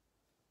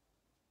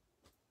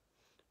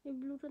 এই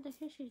ব্লুটা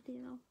দেখে শেষ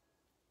দিয়ে দাও।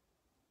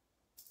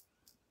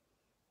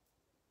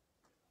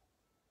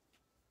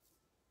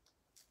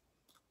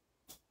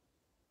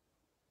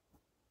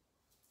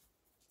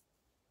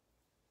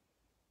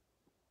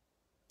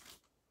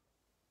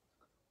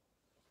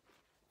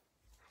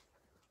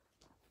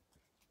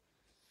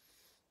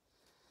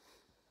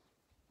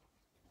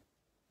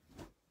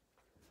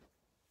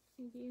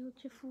 এই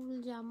হচ্ছে ফুল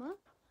জামা,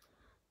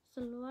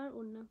 সালোয়ার,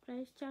 ওড়না,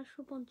 প্রাইস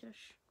 450।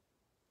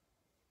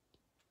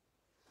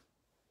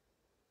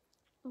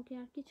 ওকে,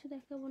 আর কিছু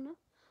দেখাবো না,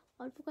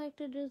 অল্প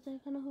কয়েকটা ড্রেস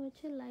দেখানো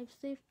হয়েছে। লাইফ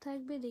সেফ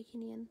থাকবে, দেখে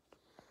নিন।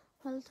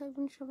 ভালো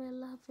থাকবেন সবাই,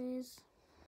 আল্লাহ হাফেজ।